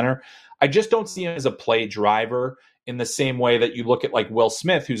 1 center. I just don't see him as a play driver in the same way that you look at like Will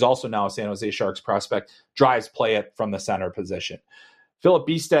Smith, who's also now a San Jose Sharks prospect, drives play from the center position. Philip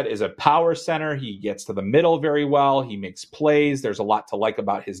Bystedt is a power center. He gets to the middle very well. He makes plays. There's a lot to like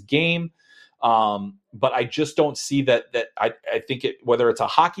about his game. But I just don't see that I think whether it's a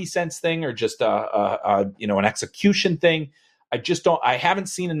hockey sense thing or just an execution thing, I haven't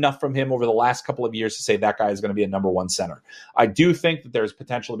seen enough from him over the last couple of years to say that guy is going to be a number 1 center. I do think that there's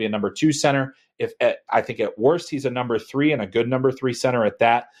potential to be a number 2 center. I think at worst, he's a number 3 and a good number 3 center at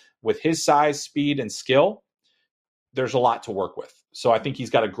that. With his size, speed, and skill, there's a lot to work with. So I think he's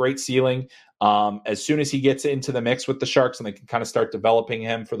got a great ceiling. As soon as he gets into the mix with the Sharks and they can kind of start developing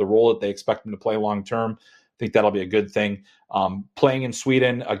him for the role that they expect him to play long-term, I think that'll be a good thing. Playing in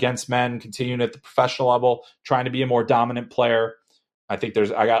Sweden against men, continuing at the professional level, trying to be a more dominant player. I think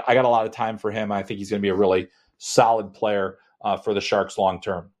I got a lot of time for him. I think he's going to be a really solid player for the Sharks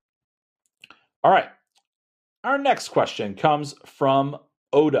long-term. All right. Our next question comes from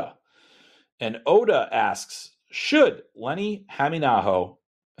Oda. And Oda asks, should Lenny Haminaho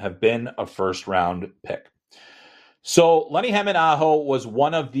have been a first-round pick? So Lenny Haminaho was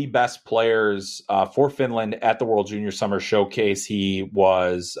one of the best players for Finland at the World Junior Summer Showcase. He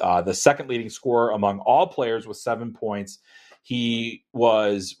was the second leading scorer among all players with 7 points. He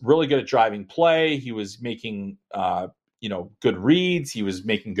was really good at driving play. He was making good reads. He was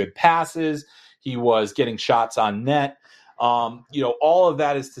making good passes. He was getting shots on net. All of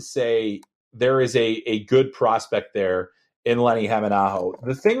that is to say there is a good prospect there in Lenny Haminaho.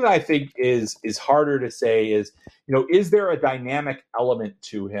 The thing that I think is harder to say is there a dynamic element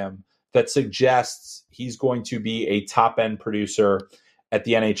to him that suggests he's going to be a top-end producer at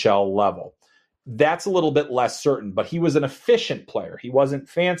the NHL level? That's a little bit less certain, but he was an efficient player. He wasn't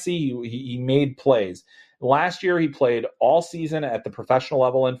fancy. He made plays. Last year, he played all season at the professional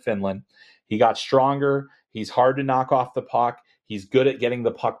level in Finland. He got stronger. He's hard to knock off the puck. He's good at getting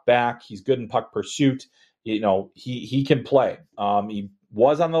the puck back. He's good in puck pursuit. He can play. He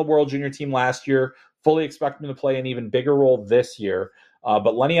was on the World Junior team last year. Fully expect him to play an even bigger role this year.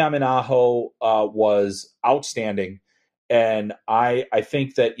 But Lenny Haminaho was outstanding. And I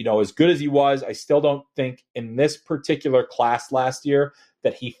think that, as good as he was, I still don't think in this particular class last year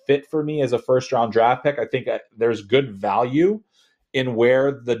that he fit for me as a first-round draft pick. I think there's good value in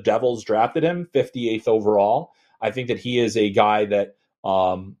where the Devils drafted him, 58th overall. I think that he is a guy that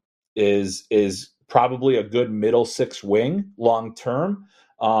is probably a good middle 6 wing long term,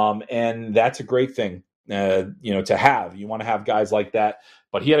 and that's a great thing to have. You want to have guys like that.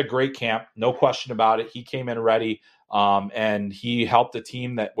 But he had a great camp, no question about it. He came in ready, and he helped a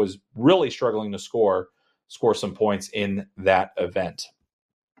team that was really struggling to score some points in that event.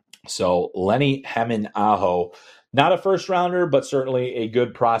 So Lenny Haminaho, not a first rounder, but certainly a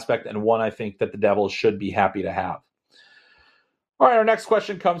good prospect and one I think that the Devils should be happy to have. All right, our next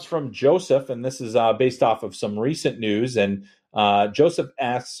question comes from Joseph, and this is based off of some recent news. And Joseph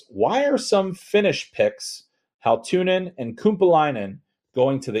asks, why are some Finnish picks, Haltunen and Kumpalainen,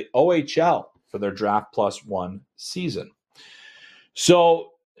 going to the OHL for their Draft Plus One season? So,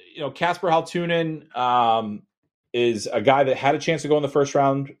 Kasper Haltunen is a guy that had a chance to go in the first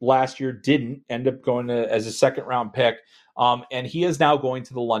round last year, didn't end up going as a second round pick. And he is now going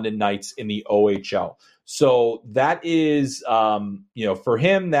to the London Knights in the OHL. So that is, for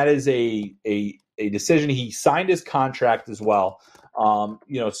him, that is a decision. He signed his contract as well.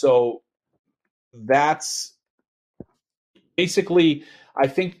 So that's basically, I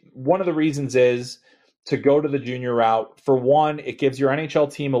think one of the reasons is to go to the junior route. For one, it gives your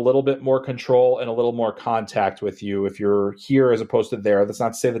NHL team a little bit more control and a little more contact with you if you're here as opposed to there. That's not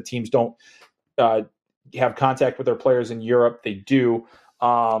to say that teams don't have contact with their players in Europe. They do.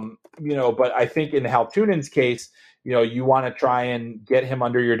 But I think in Haltunen's case, you want to try and get him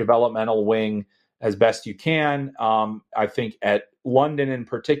under your developmental wing as best you can. I think at London in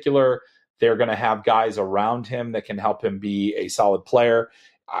particular, They're going to have guys around him that can help him be a solid player.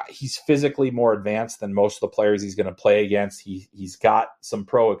 He's physically more advanced than most of the players he's going to play against. He's got some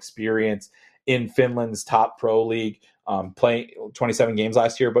pro experience in Finland's top pro league, playing 27 games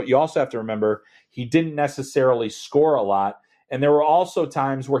last year. But you also have to remember he didn't necessarily score a lot. And there were also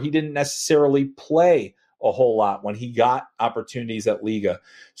times where he didn't necessarily play a whole lot when he got opportunities at Liga.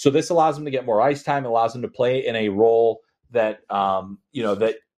 So this allows him to get more ice time, allows him to play in a role that,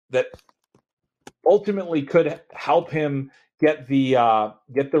 that ultimately could help him get the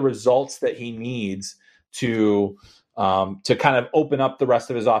results that he needs to kind of open up the rest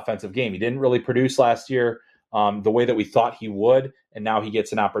of his offensive game. He didn't really produce last year the way that we thought he would, and now he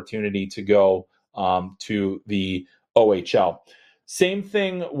gets an opportunity to go to the OHL. Same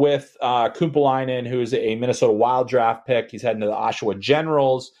thing with Kumpalainen, who's a Minnesota Wild draft pick. He's heading to the Oshawa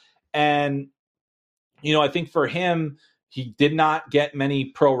Generals. And, I think for him, he did not get many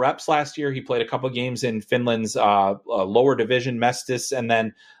pro reps last year. He played a couple of games in Finland's lower division, Mestis, and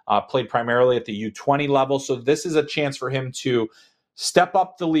then played primarily at the U20 level. So this is a chance for him to step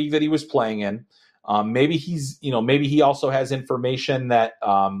up the league that he was playing in. Maybe he also has information that,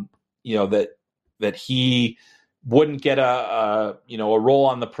 that he wouldn't get a role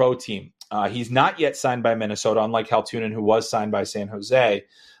on the pro team. He's not yet signed by Minnesota, unlike Haltunen, who was signed by San Jose.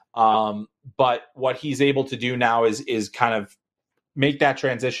 But what he's able to do now is kind of make that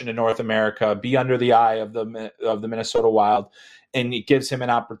transition to North America, be under the eye of the Minnesota Wild, and it gives him an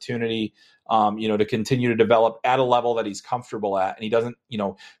opportunity, to continue to develop at a level that he's comfortable at. And he doesn't,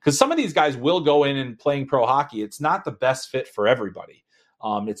 because some of these guys will go in and playing pro hockey. It's not the best fit for everybody.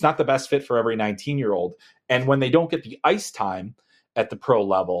 It's not the best fit for every 19-year-old. And when they don't get the ice time at the pro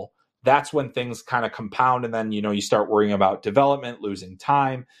level, that's when things kind of compound. And then, you start worrying about development, losing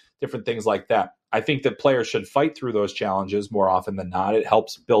time, different things like that. I think that players should fight through those challenges more often than not. It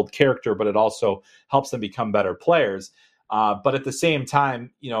helps build character, but it also helps them become better players. But at the same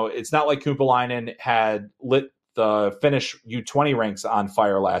time, it's not like Kumpalainen had lit the Finnish U20 ranks on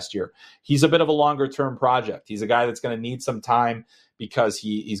fire last year. He's a bit of a longer-term project. He's a guy that's going to need some time because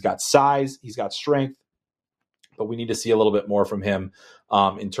he's got size, he's got strength, but we need to see a little bit more from him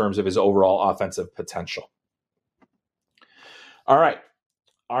in terms of his overall offensive potential. All right.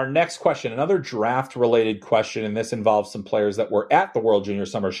 Our next question, another draft-related question, and this involves some players that were at the World Junior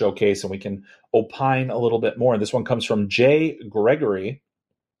Summer Showcase, and we can opine a little bit more. And this one comes from Jay Gregory.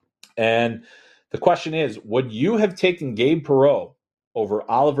 And the question is, would you have taken Gabe Perreault over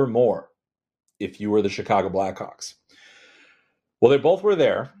Oliver Moore if you were the Chicago Blackhawks? Well, they both were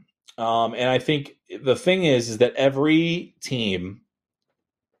there. And I think the thing is that every team,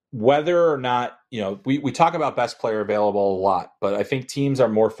 whether or not, we talk about best player available a lot, but I think teams are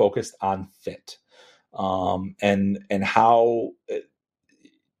more focused on fit and how,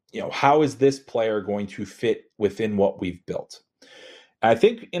 how is this player going to fit within what we've built? And I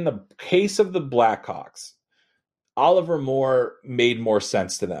think in the case of the Blackhawks, Oliver Moore made more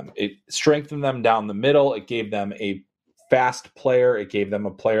sense to them. It strengthened them down the middle. It gave them a fast player. It gave them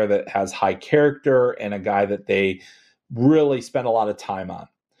a player that has high character and a guy that they really spend a lot of time on.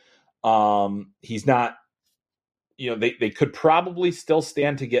 He's not, they could probably still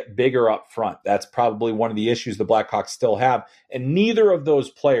stand to get bigger up front. That's probably one of the issues the Blackhawks still have. And neither of those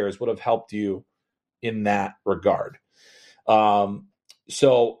players would have helped you in that regard.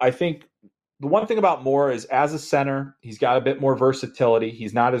 So I think the one thing about Moore is as a center, he's got a bit more versatility.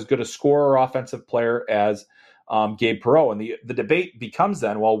 He's not as good a scorer or offensive player as Gabe Perreault. And the debate becomes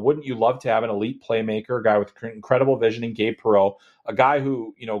then, well, wouldn't you love to have an elite playmaker, a guy with incredible vision in Gabe Perreault, a guy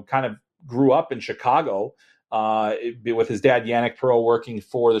who, kind of grew up in Chicago with his dad, Yannick Perreault, working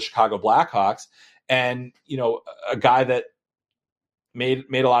for the Chicago Blackhawks, and, a guy that made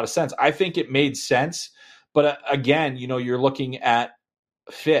a lot of sense. I think it made sense. But again, you're looking at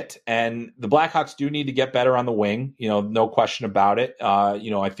fit, and the Blackhawks do need to get better on the wing, no question about it.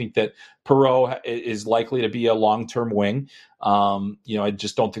 I think that Perreault is likely to be a long-term wing. I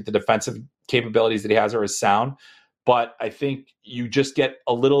just don't think the defensive capabilities that he has are as sound, but I think you just get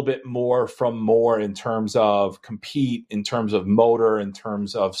a little bit more from Moore in terms of compete, in terms of motor, in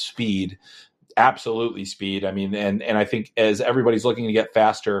terms of speed, absolutely speed. I mean, and I think as everybody's looking to get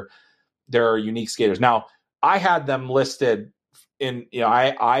faster, there are unique skaters. Now, I had them listed in,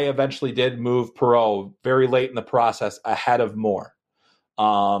 I eventually did move Perreault very late in the process ahead of Moore.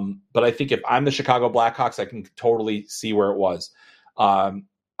 But I think if I'm the Chicago Blackhawks, I can totally see where it was.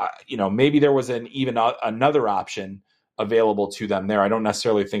 Maybe there was another option available to them there. I don't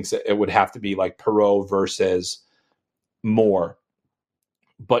necessarily think that it would have to be like Perreault versus Moore.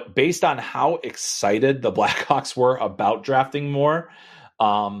 But based on how excited the Blackhawks were about drafting Moore,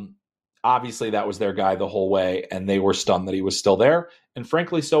 obviously that was their guy the whole way, and they were stunned that he was still there. And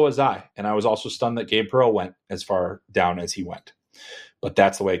frankly, so was I. And I was also stunned that Gabe Perreault went as far down as he went. But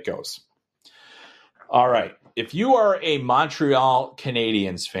that's the way it goes. All right. If you are a Montreal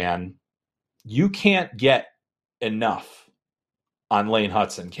Canadiens fan, you can't get enough on Lane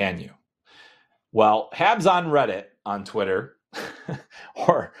Hutson, can you? Well, Habs on Reddit, on Twitter,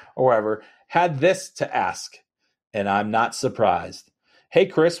 or wherever, had this to ask, and I'm not surprised. Hey,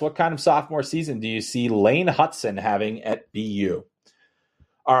 Chris, what kind of sophomore season do you see Lane Hutson having at BU?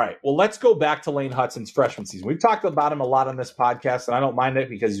 All right, well, let's go back to Lane Hutson's freshman season. We've talked about him a lot on this podcast, and I don't mind it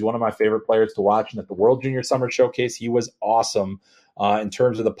because he's one of my favorite players to watch. And at the World Junior Summer Showcase, he was awesome in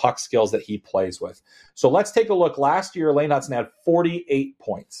terms of the puck skills that he plays with. So let's take a look. Last year, Lane Hutson had 48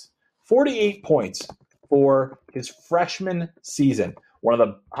 points. 48 points for his freshman season. One of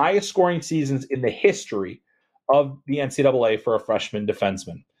the highest scoring seasons in the history of the NCAA for a freshman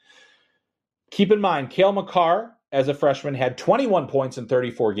defenseman. Keep in mind, Cale Makar, as a freshman, had 21 points in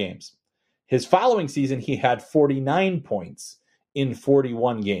 34 games. His following season, he had 49 points in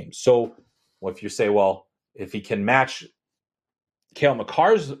 41 games. So if you say, well, if he can match Cale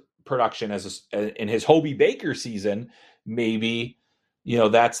Makar's production in his Hobie Baker season, maybe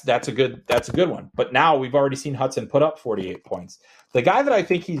that's a good one. But now we've already seen Hutson put up 48 points. The guy that I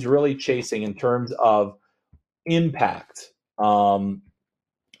think he's really chasing in terms of impact,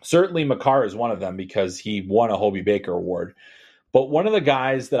 certainly Makar is one of them because he won a Hobie Baker award. But one of the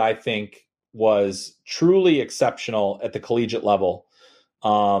guys that I think was truly exceptional at the collegiate level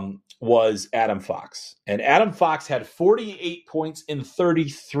was Adam Fox. And Adam Fox had 48 points in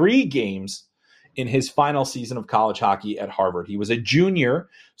 33 games in his final season of college hockey at Harvard. He was a junior,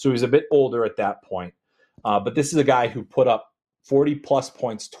 so he was a bit older at that point. But this is a guy who put up 40-plus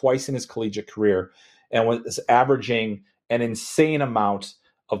points twice in his collegiate career and was averaging an insane amount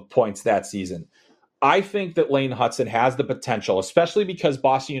of points that season. I think that Lane Hutson has the potential, especially because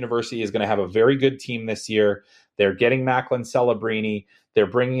Boston University is going to have a very good team this year. They're getting Macklin Celebrini. They're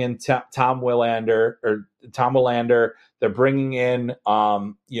bringing in Tom Willander. They're bringing in,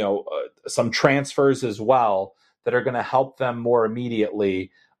 some transfers as well that are going to help them more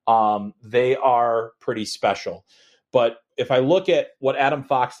immediately. They are pretty special. But if I look at what Adam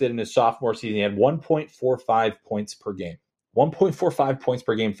Fox did in his sophomore season, he had 1.45 points per game. 1.45 points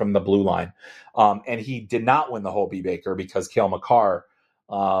per game from the blue line. And he did not win the Hobie Baker because Cale Makar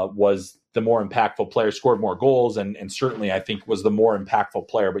was the more impactful player, scored more goals, and certainly I think was the more impactful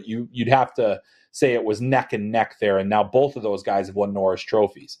player. But you'd have to say it was neck and neck there, and now both of those guys have won Norris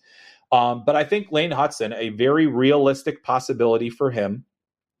trophies. But I think Lane Hutson, a very realistic possibility for him,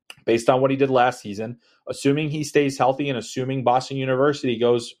 based on what he did last season, assuming he stays healthy and assuming Boston University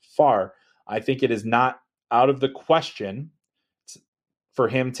goes far, I think it is not out of the question for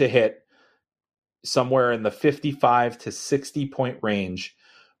him to hit somewhere in the 55 to 60 point range,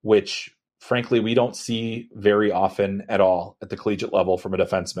 which frankly we don't see very often at all at the collegiate level from a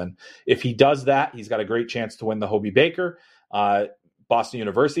defenseman. If he does that, he's got a great chance to win the Hobie Baker. Boston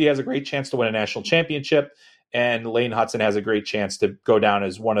University has a great chance to win a national championship, and Lane Hutson has a great chance to go down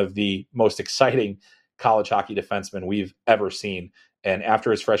as one of the most exciting college hockey defensemen we've ever seen. And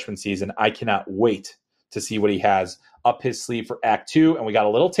after his freshman season, I cannot wait to see what he has up his sleeve for Act 2. And we got a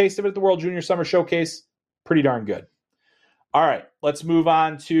little taste of it at the World Junior Summer Showcase. Pretty darn good. All right, let's move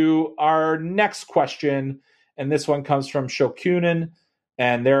on to our next question. And this one comes from Shokunin.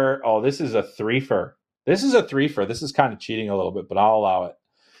 And this is a threefer. This is kind of cheating a little bit, but I'll allow it.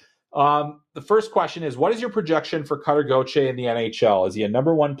 The first question is, what is your projection for Cutter Gauthier in the NHL? Is he a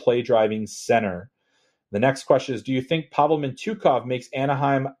number one play driving center? The next question is, do you think Pavel Mintyukov makes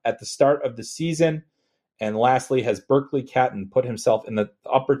Anaheim at the start of the season? And lastly, has Berkeley Catton put himself in the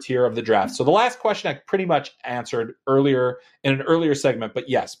upper tier of the draft? So the last question I pretty much answered earlier in an earlier segment, but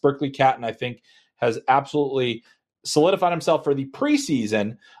yes, Berkeley Catton, I think, has absolutely solidified himself for the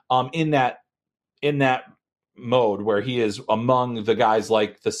preseason in that mode where he is among the guys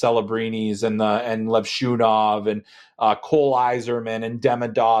like the Celebrinis and Levshunov and Cole Iserman and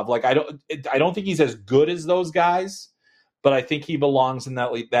Demidov. Like I don't think he's as good as those guys, but I think he belongs in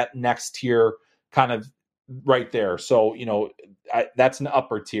that next tier kind of right there. So, that's an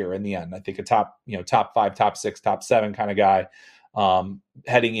upper tier in the end. I think a top 5, top 6, top 7 kind of guy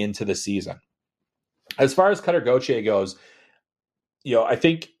heading into the season. As far as Cutter Gauthier goes, I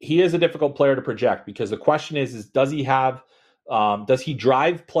think he is a difficult player to project because the question is does he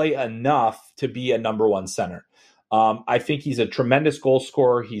drive play enough to be a number one center? I think he's a tremendous goal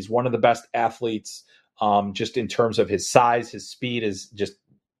scorer. He's one of the best athletes just in terms of his size, his speed is just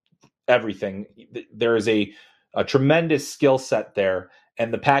everything. There is a tremendous skill set there.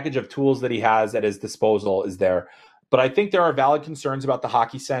 and the package of tools that he has at his disposal is there. But I think there are valid concerns about the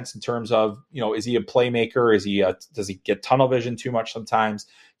hockey sense in terms of, is he a playmaker? Does he get tunnel vision too much sometimes?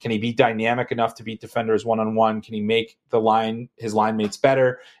 Can he be dynamic enough to beat defenders one-on-one? Can he make his line mates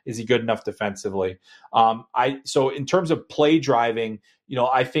better? Is he good enough defensively? So in terms of play driving,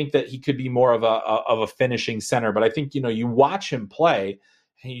 I think that he could be more of a finishing center. But I think, you watch him play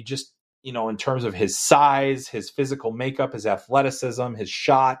and you just, in terms of his size, his physical makeup, his athleticism, his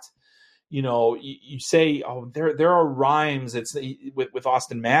shot, you say, oh, there are rhymes. It's with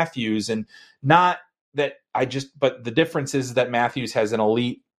Austin Matthews, and not that but the difference is that Matthews has an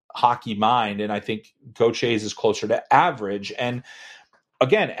elite hockey mind, and I think Gauthier is closer to average. And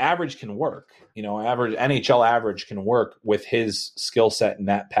again, average can work. Average NHL average can work with his skill set and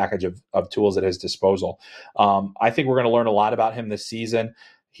that package of tools at his disposal. I think we're going to learn a lot about him this season.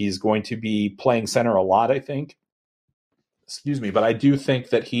 He's going to be playing center a lot, I think. But I do think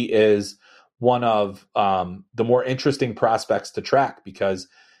that he is one of the more interesting prospects to track, because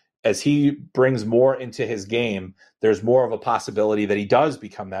as he brings more into his game, there's more of a possibility that he does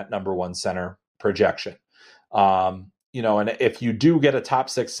become that number one center projection. And if you do get a top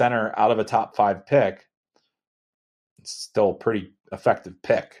 6 center out of a top 5 pick, it's still a pretty effective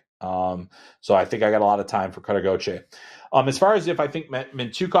pick. So I think I got a lot of time for Gauthier. As far as if I think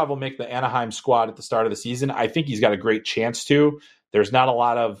Mintyukov will make the Anaheim squad at the start of the season, I think he's got a great chance to. There's not a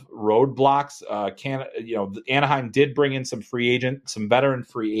lot of roadblocks. Anaheim did bring in some veteran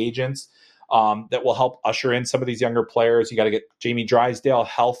free agents that will help usher in some of these younger players. You got to get Jamie Drysdale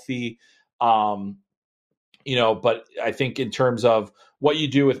healthy. But I think in terms of what you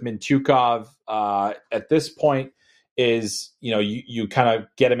do with Mintyukov at this point, is you kind of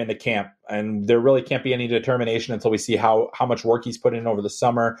get him into camp, and there really can't be any determination until we see how much work he's put in over the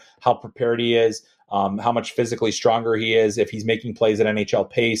summer, how prepared he is, how much physically stronger he is, if he's making plays at NHL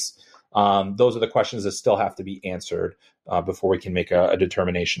pace. Those are the questions that still have to be answered before we can make a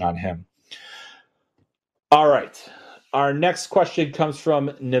determination on him. All right. Our next question comes from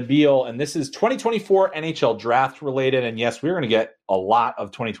Nabil, and this is 2024 NHL draft related. And yes, we're going to get a lot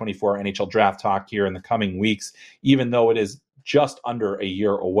of 2024 NHL draft talk here in the coming weeks, even though it is just under a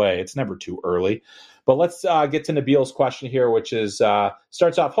year away. It's never too early. But let's get to Nabil's question here, which is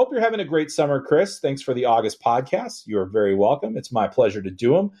starts off, hope you're having a great summer, Chris. Thanks for the August podcast. You are very welcome. It's my pleasure to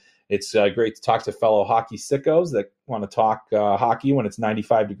do them. It's great to talk to fellow hockey sickos that want to talk hockey when it's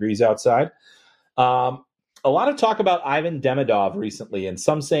 95 degrees outside. A lot of talk about Ivan Demidov recently, and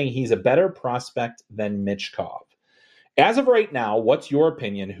some saying he's a better prospect than Michkov. As of right now, what's your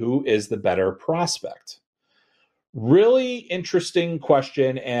opinion? Who is the better prospect? Really interesting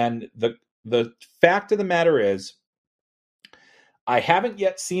question, and the fact of the matter is, I haven't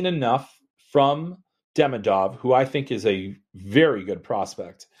yet seen enough from Demidov, who I think is a very good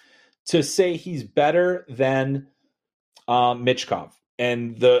prospect, to say he's better than Michkov.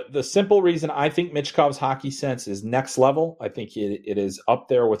 And the simple reason I think Michkov's hockey sense is next level. I think it is up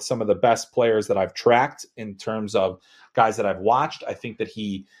there with some of the best players that I've tracked in terms of guys that I've watched. I think that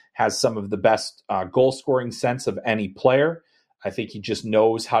he has some of the best goal scoring sense of any player. I think he just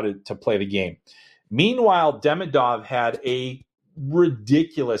knows how to play the game. Meanwhile, Demidov had a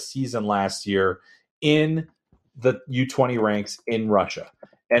ridiculous season last year in the U20 ranks in Russia.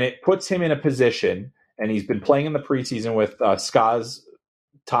 And it puts him in a position, and he's been playing in the preseason with SKA's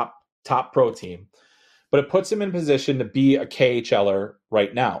top pro team, but it puts him in position to be a KHLer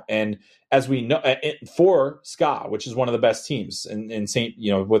right now. And as we know, for SKA, which is one of the best teams in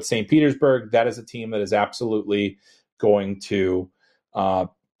with St. Petersburg, that is a team that is absolutely going to,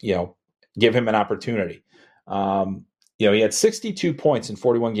 give him an opportunity. He had 62 points in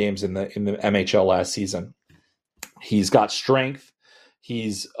 41 games in the MHL last season. He's got strength.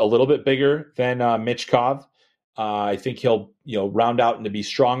 He's a little bit bigger than Michkov. I think he'll round out and to be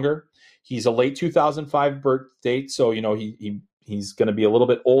stronger. He's a late 2005 birth date, so he's going to be a little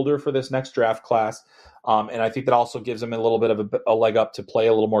bit older for this next draft class, and I think that also gives him a little bit of a leg up to play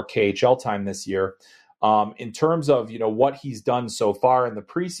a little more KHL time this year. In terms of what he's done so far in the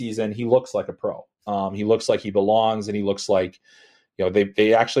preseason, he looks like a pro. He looks like he belongs, and he looks like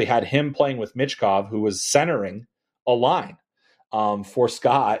they actually had him playing with Michkov, who was centering a line for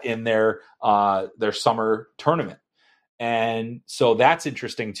SKA in their summer tournament. And so that's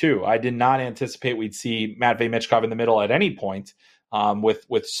interesting too. I did not anticipate we'd see Matvei Michkov in the middle at any point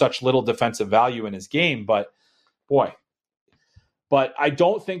with such little defensive value in his game. But I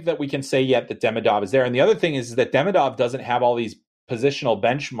don't think that we can say yet that Demidov is there. And the other thing is that Demidov doesn't have all these positional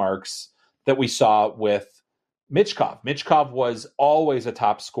benchmarks that we saw with Michkov. Michkov was always a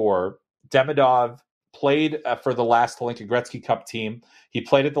top scorer. Demidov played for the last Hlinka-Gretzky Cup team. He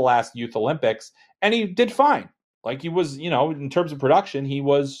played at the last Youth Olympics, and he did fine. Like he was, in terms of production, he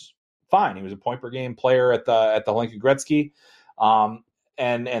was fine. He was a point per game player at the Hlinka-Gretzky.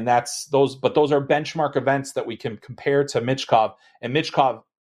 And that's those, but those are benchmark events that we can compare to Michkov, and Michkov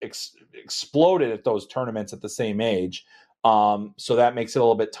exploded at those tournaments at the same age. So that makes it a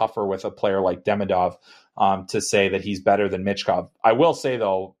little bit tougher with a player like Demidov to say that he's better than Michkov. I will say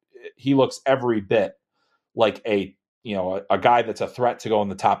though, he looks every bit like a guy that's a threat to go in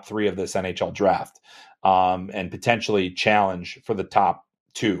the top 3 of this NHL draft, and potentially challenge for the top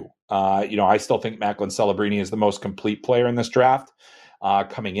 2. I still think Macklin Celebrini is the most complete player in this draft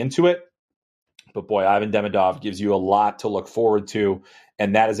coming into it. But boy, Ivan Demidov gives you a lot to look forward to,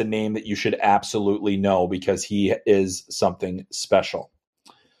 and that is a name that you should absolutely know because he is something special.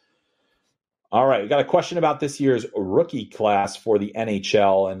 All right, we got a question about this year's rookie class for the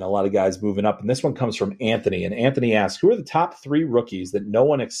NHL, and a lot of guys moving up. And this one comes from Anthony, and Anthony asks, who are the top 3 rookies that no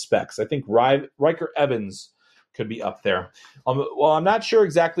one expects? I think Riker Evans could be up there. Well, I'm not sure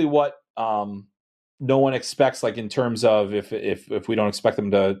exactly what no one expects, like in terms of if we don't expect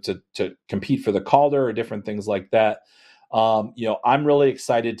them to compete for the Calder or different things like that. I'm really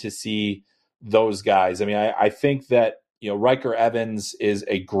excited to see those guys. I mean, I think that Riker Evans is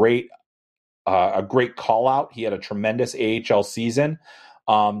a great call out. He had a tremendous AHL season.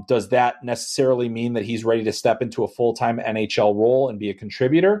 Does that necessarily mean that he's ready to step into a full-time NHL role and be a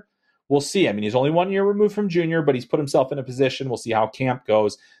contributor? We'll see. I mean, he's only 1 year removed from junior, but he's put himself in a position. We'll see how camp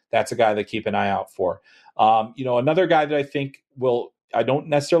goes. That's a guy to keep an eye out for. Another guy that I think I don't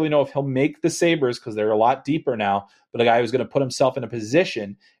necessarily know if he'll make the Sabres because they're a lot deeper now, but a guy who's going to put himself in a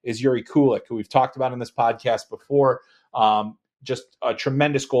position is Yuri Kulik, who we've talked about in this podcast before. Just a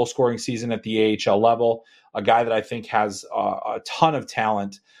tremendous goal scoring season at the AHL level, a guy that I think has a ton of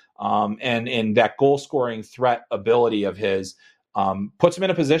talent, and in that goal scoring threat ability of his puts him in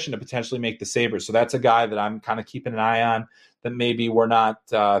a position to potentially make the Sabres. So that's a guy that I'm kind of keeping an eye on that maybe we're not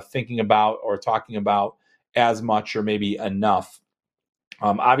thinking about or talking about as much or maybe enough.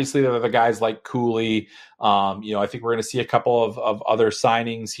 Obviously, there are the guys like Cooley. I think we're going to see a couple of other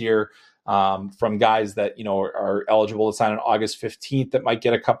signings here from guys that are eligible to sign on August 15th that might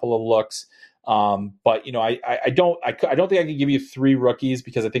get a couple of looks. But I don't think I can give you 3 rookies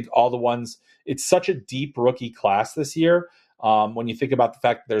because I think all the ones. It's such a deep rookie class this year. When you think about the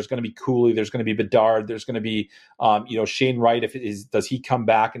fact that there's going to be Cooley, there's going to be Bedard, there's going to be Shane Wright. Does he come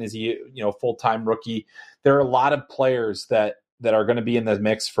back and is he full time rookie? There are a lot of players that are going to be in the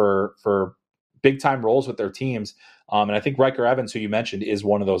mix for big time roles with their teams. And I think Riker Evans, who you mentioned, is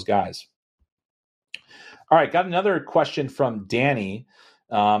one of those guys. All right, got another question from Danny.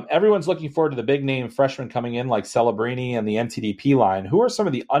 Everyone's looking forward to the big name freshmen coming in like Celebrini and the NTDP line. Who are some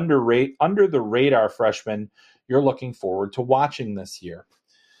of the under the radar freshmen you're looking forward to watching this year?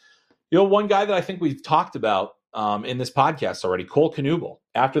 One guy that I think we've talked about in this podcast already, Cole Knuble.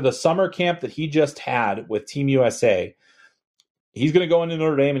 After the summer camp that he just had with Team USA, he's going to go into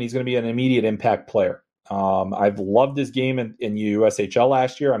Notre Dame and he's going to be an immediate impact player. I've loved his game in USHL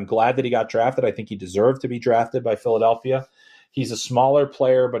last year. I'm glad that he got drafted. I think he deserved to be drafted by Philadelphia. He's a smaller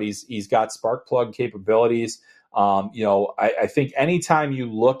player, but he's got spark plug capabilities. I think anytime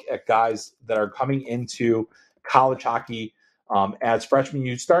you look at guys that are coming into college hockey as freshmen,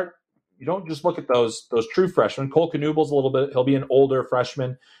 you don't just look at those true freshmen. Cole Knubel's he'll be an older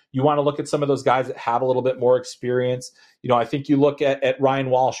freshman. You want to look at some of those guys that have a little bit more experience. I think you look at Ryan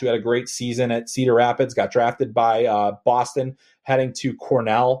Walsh, who had a great season at Cedar Rapids, got drafted by Boston, heading to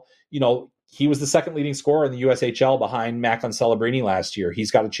Cornell. He was the second leading scorer in the USHL behind Macklin Celebrini last year.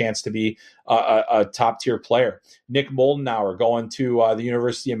 He's got a chance to be a top-tier player. Nick Moldenauer going to the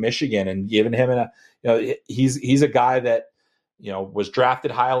University of Michigan and giving him he's a guy that was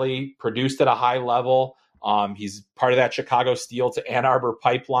drafted highly, produced at a high level. He's part of that Chicago Steel to Ann Arbor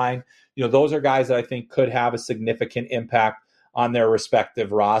pipeline. Those are guys that I think could have a significant impact on their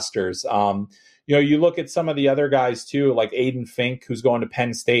respective rosters. You look at some of the other guys too, like Aiden Fink, who's going to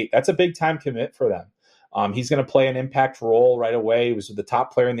Penn State. That's a big time commit for them. He's going to play an impact role right away. He was the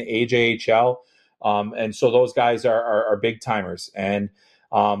top player in the AJHL. And so those guys are big timers. And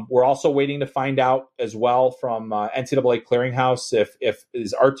we're also waiting to find out as well from NCAA Clearinghouse if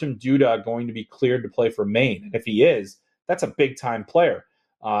is Artem Duda going to be cleared to play for Maine. And if he is, that's a big time player.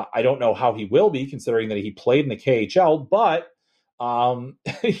 I don't know how he will be, considering that he played in the KHL, but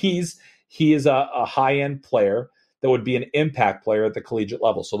he is a high-end player that would be an impact player at the collegiate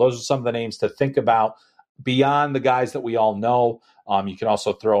level. So those are some of the names to think about beyond the guys that we all know. You can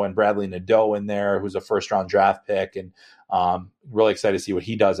also throw in Bradley Nadeau in there, who's a first-round draft pick, and really excited to see what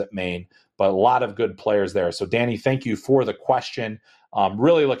he does at Maine. but a lot of good players there. So, Danny, thank you for the question.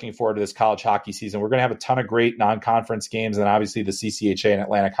 Really looking forward to this college hockey season. We're going to have a ton of great non-conference games, and obviously the CCHA and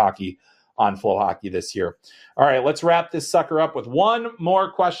Atlantic Hockey on Flow Hockey this year. All right, let's wrap this sucker up with one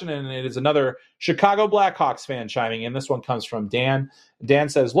more question, and it is another Chicago Blackhawks fan chiming in. This one comes from Dan. Dan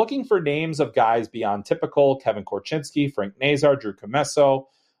says, looking for names of guys beyond typical Kevin Korchinski, Frank Nazar, Drew Commesso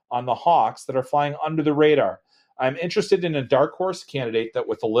on the Hawks that are flying under the radar. I'm interested in a dark horse candidate that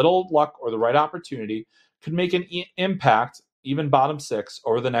with a little luck or the right opportunity could make an impact, even bottom six,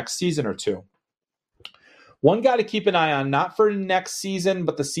 over the next season or two. One guy to keep an eye on, not for next season,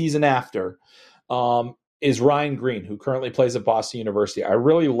 but the season after, is Ryan Green, who currently plays at Boston University. I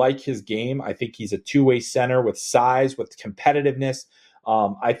really like his game. I think he's a two-way center with size, with competitiveness.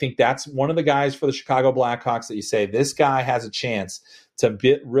 I think that's one of the guys for the Chicago Blackhawks that you say, this guy has a chance to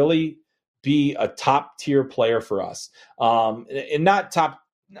really be a top-tier player for us. I'm not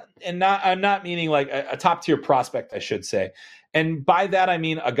meaning like a top-tier prospect, I should say. And by that, I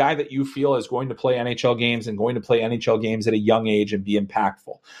mean a guy that you feel is going to play NHL games and going to play NHL games at a young age and be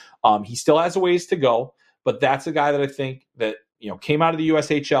impactful. He still has a ways to go, but that's a guy that I think that, came out of the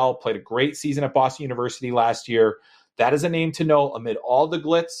USHL, played a great season at Boston University last year. That is a name to know amid all the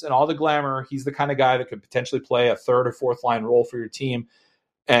glitz and all the glamour. He's the kind of guy that could potentially play a third or fourth line role for your team.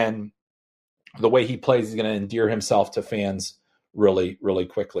 And the way he plays, he's going to endear himself to fans really, really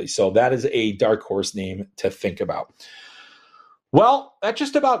quickly. So that is a dark horse name to think about. Well, that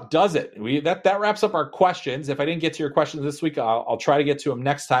just about does it. That wraps up our questions. If I didn't get to your questions this week, I'll try to get to them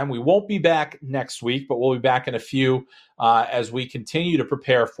next time. We won't be back next week, but we'll be back in a few as we continue to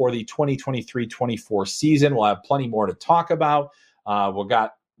prepare for the 2023-24 season. We'll have plenty more to talk about. We've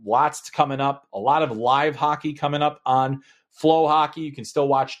got lots coming up, a lot of live hockey coming up on Flow Hockey. You can still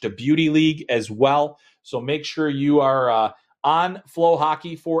watch the Beauty League as well. So make sure you are on Flow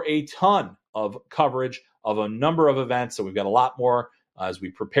Hockey for a ton of coverage of a number of events. So we've got a lot more as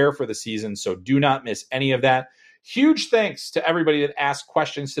we prepare for the season. So do not miss any of that. Huge thanks to everybody that asked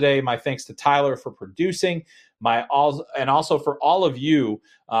questions today. My thanks to Tyler for producing, and also for all of you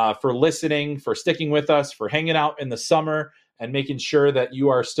for listening, for sticking with us, for hanging out in the summer and making sure that you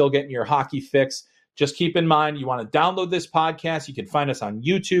are still getting your hockey fix. Just keep in mind, you want to download this podcast. You can find us on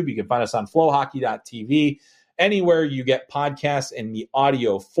YouTube. You can find us on flowhockey.tv, anywhere you get podcasts in the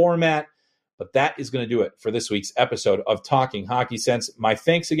audio format. But that is going to do it for this week's episode of Talking Hockey Sense. My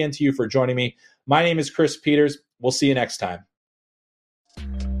thanks again to you for joining me. My name is Chris Peters. We'll see you next time.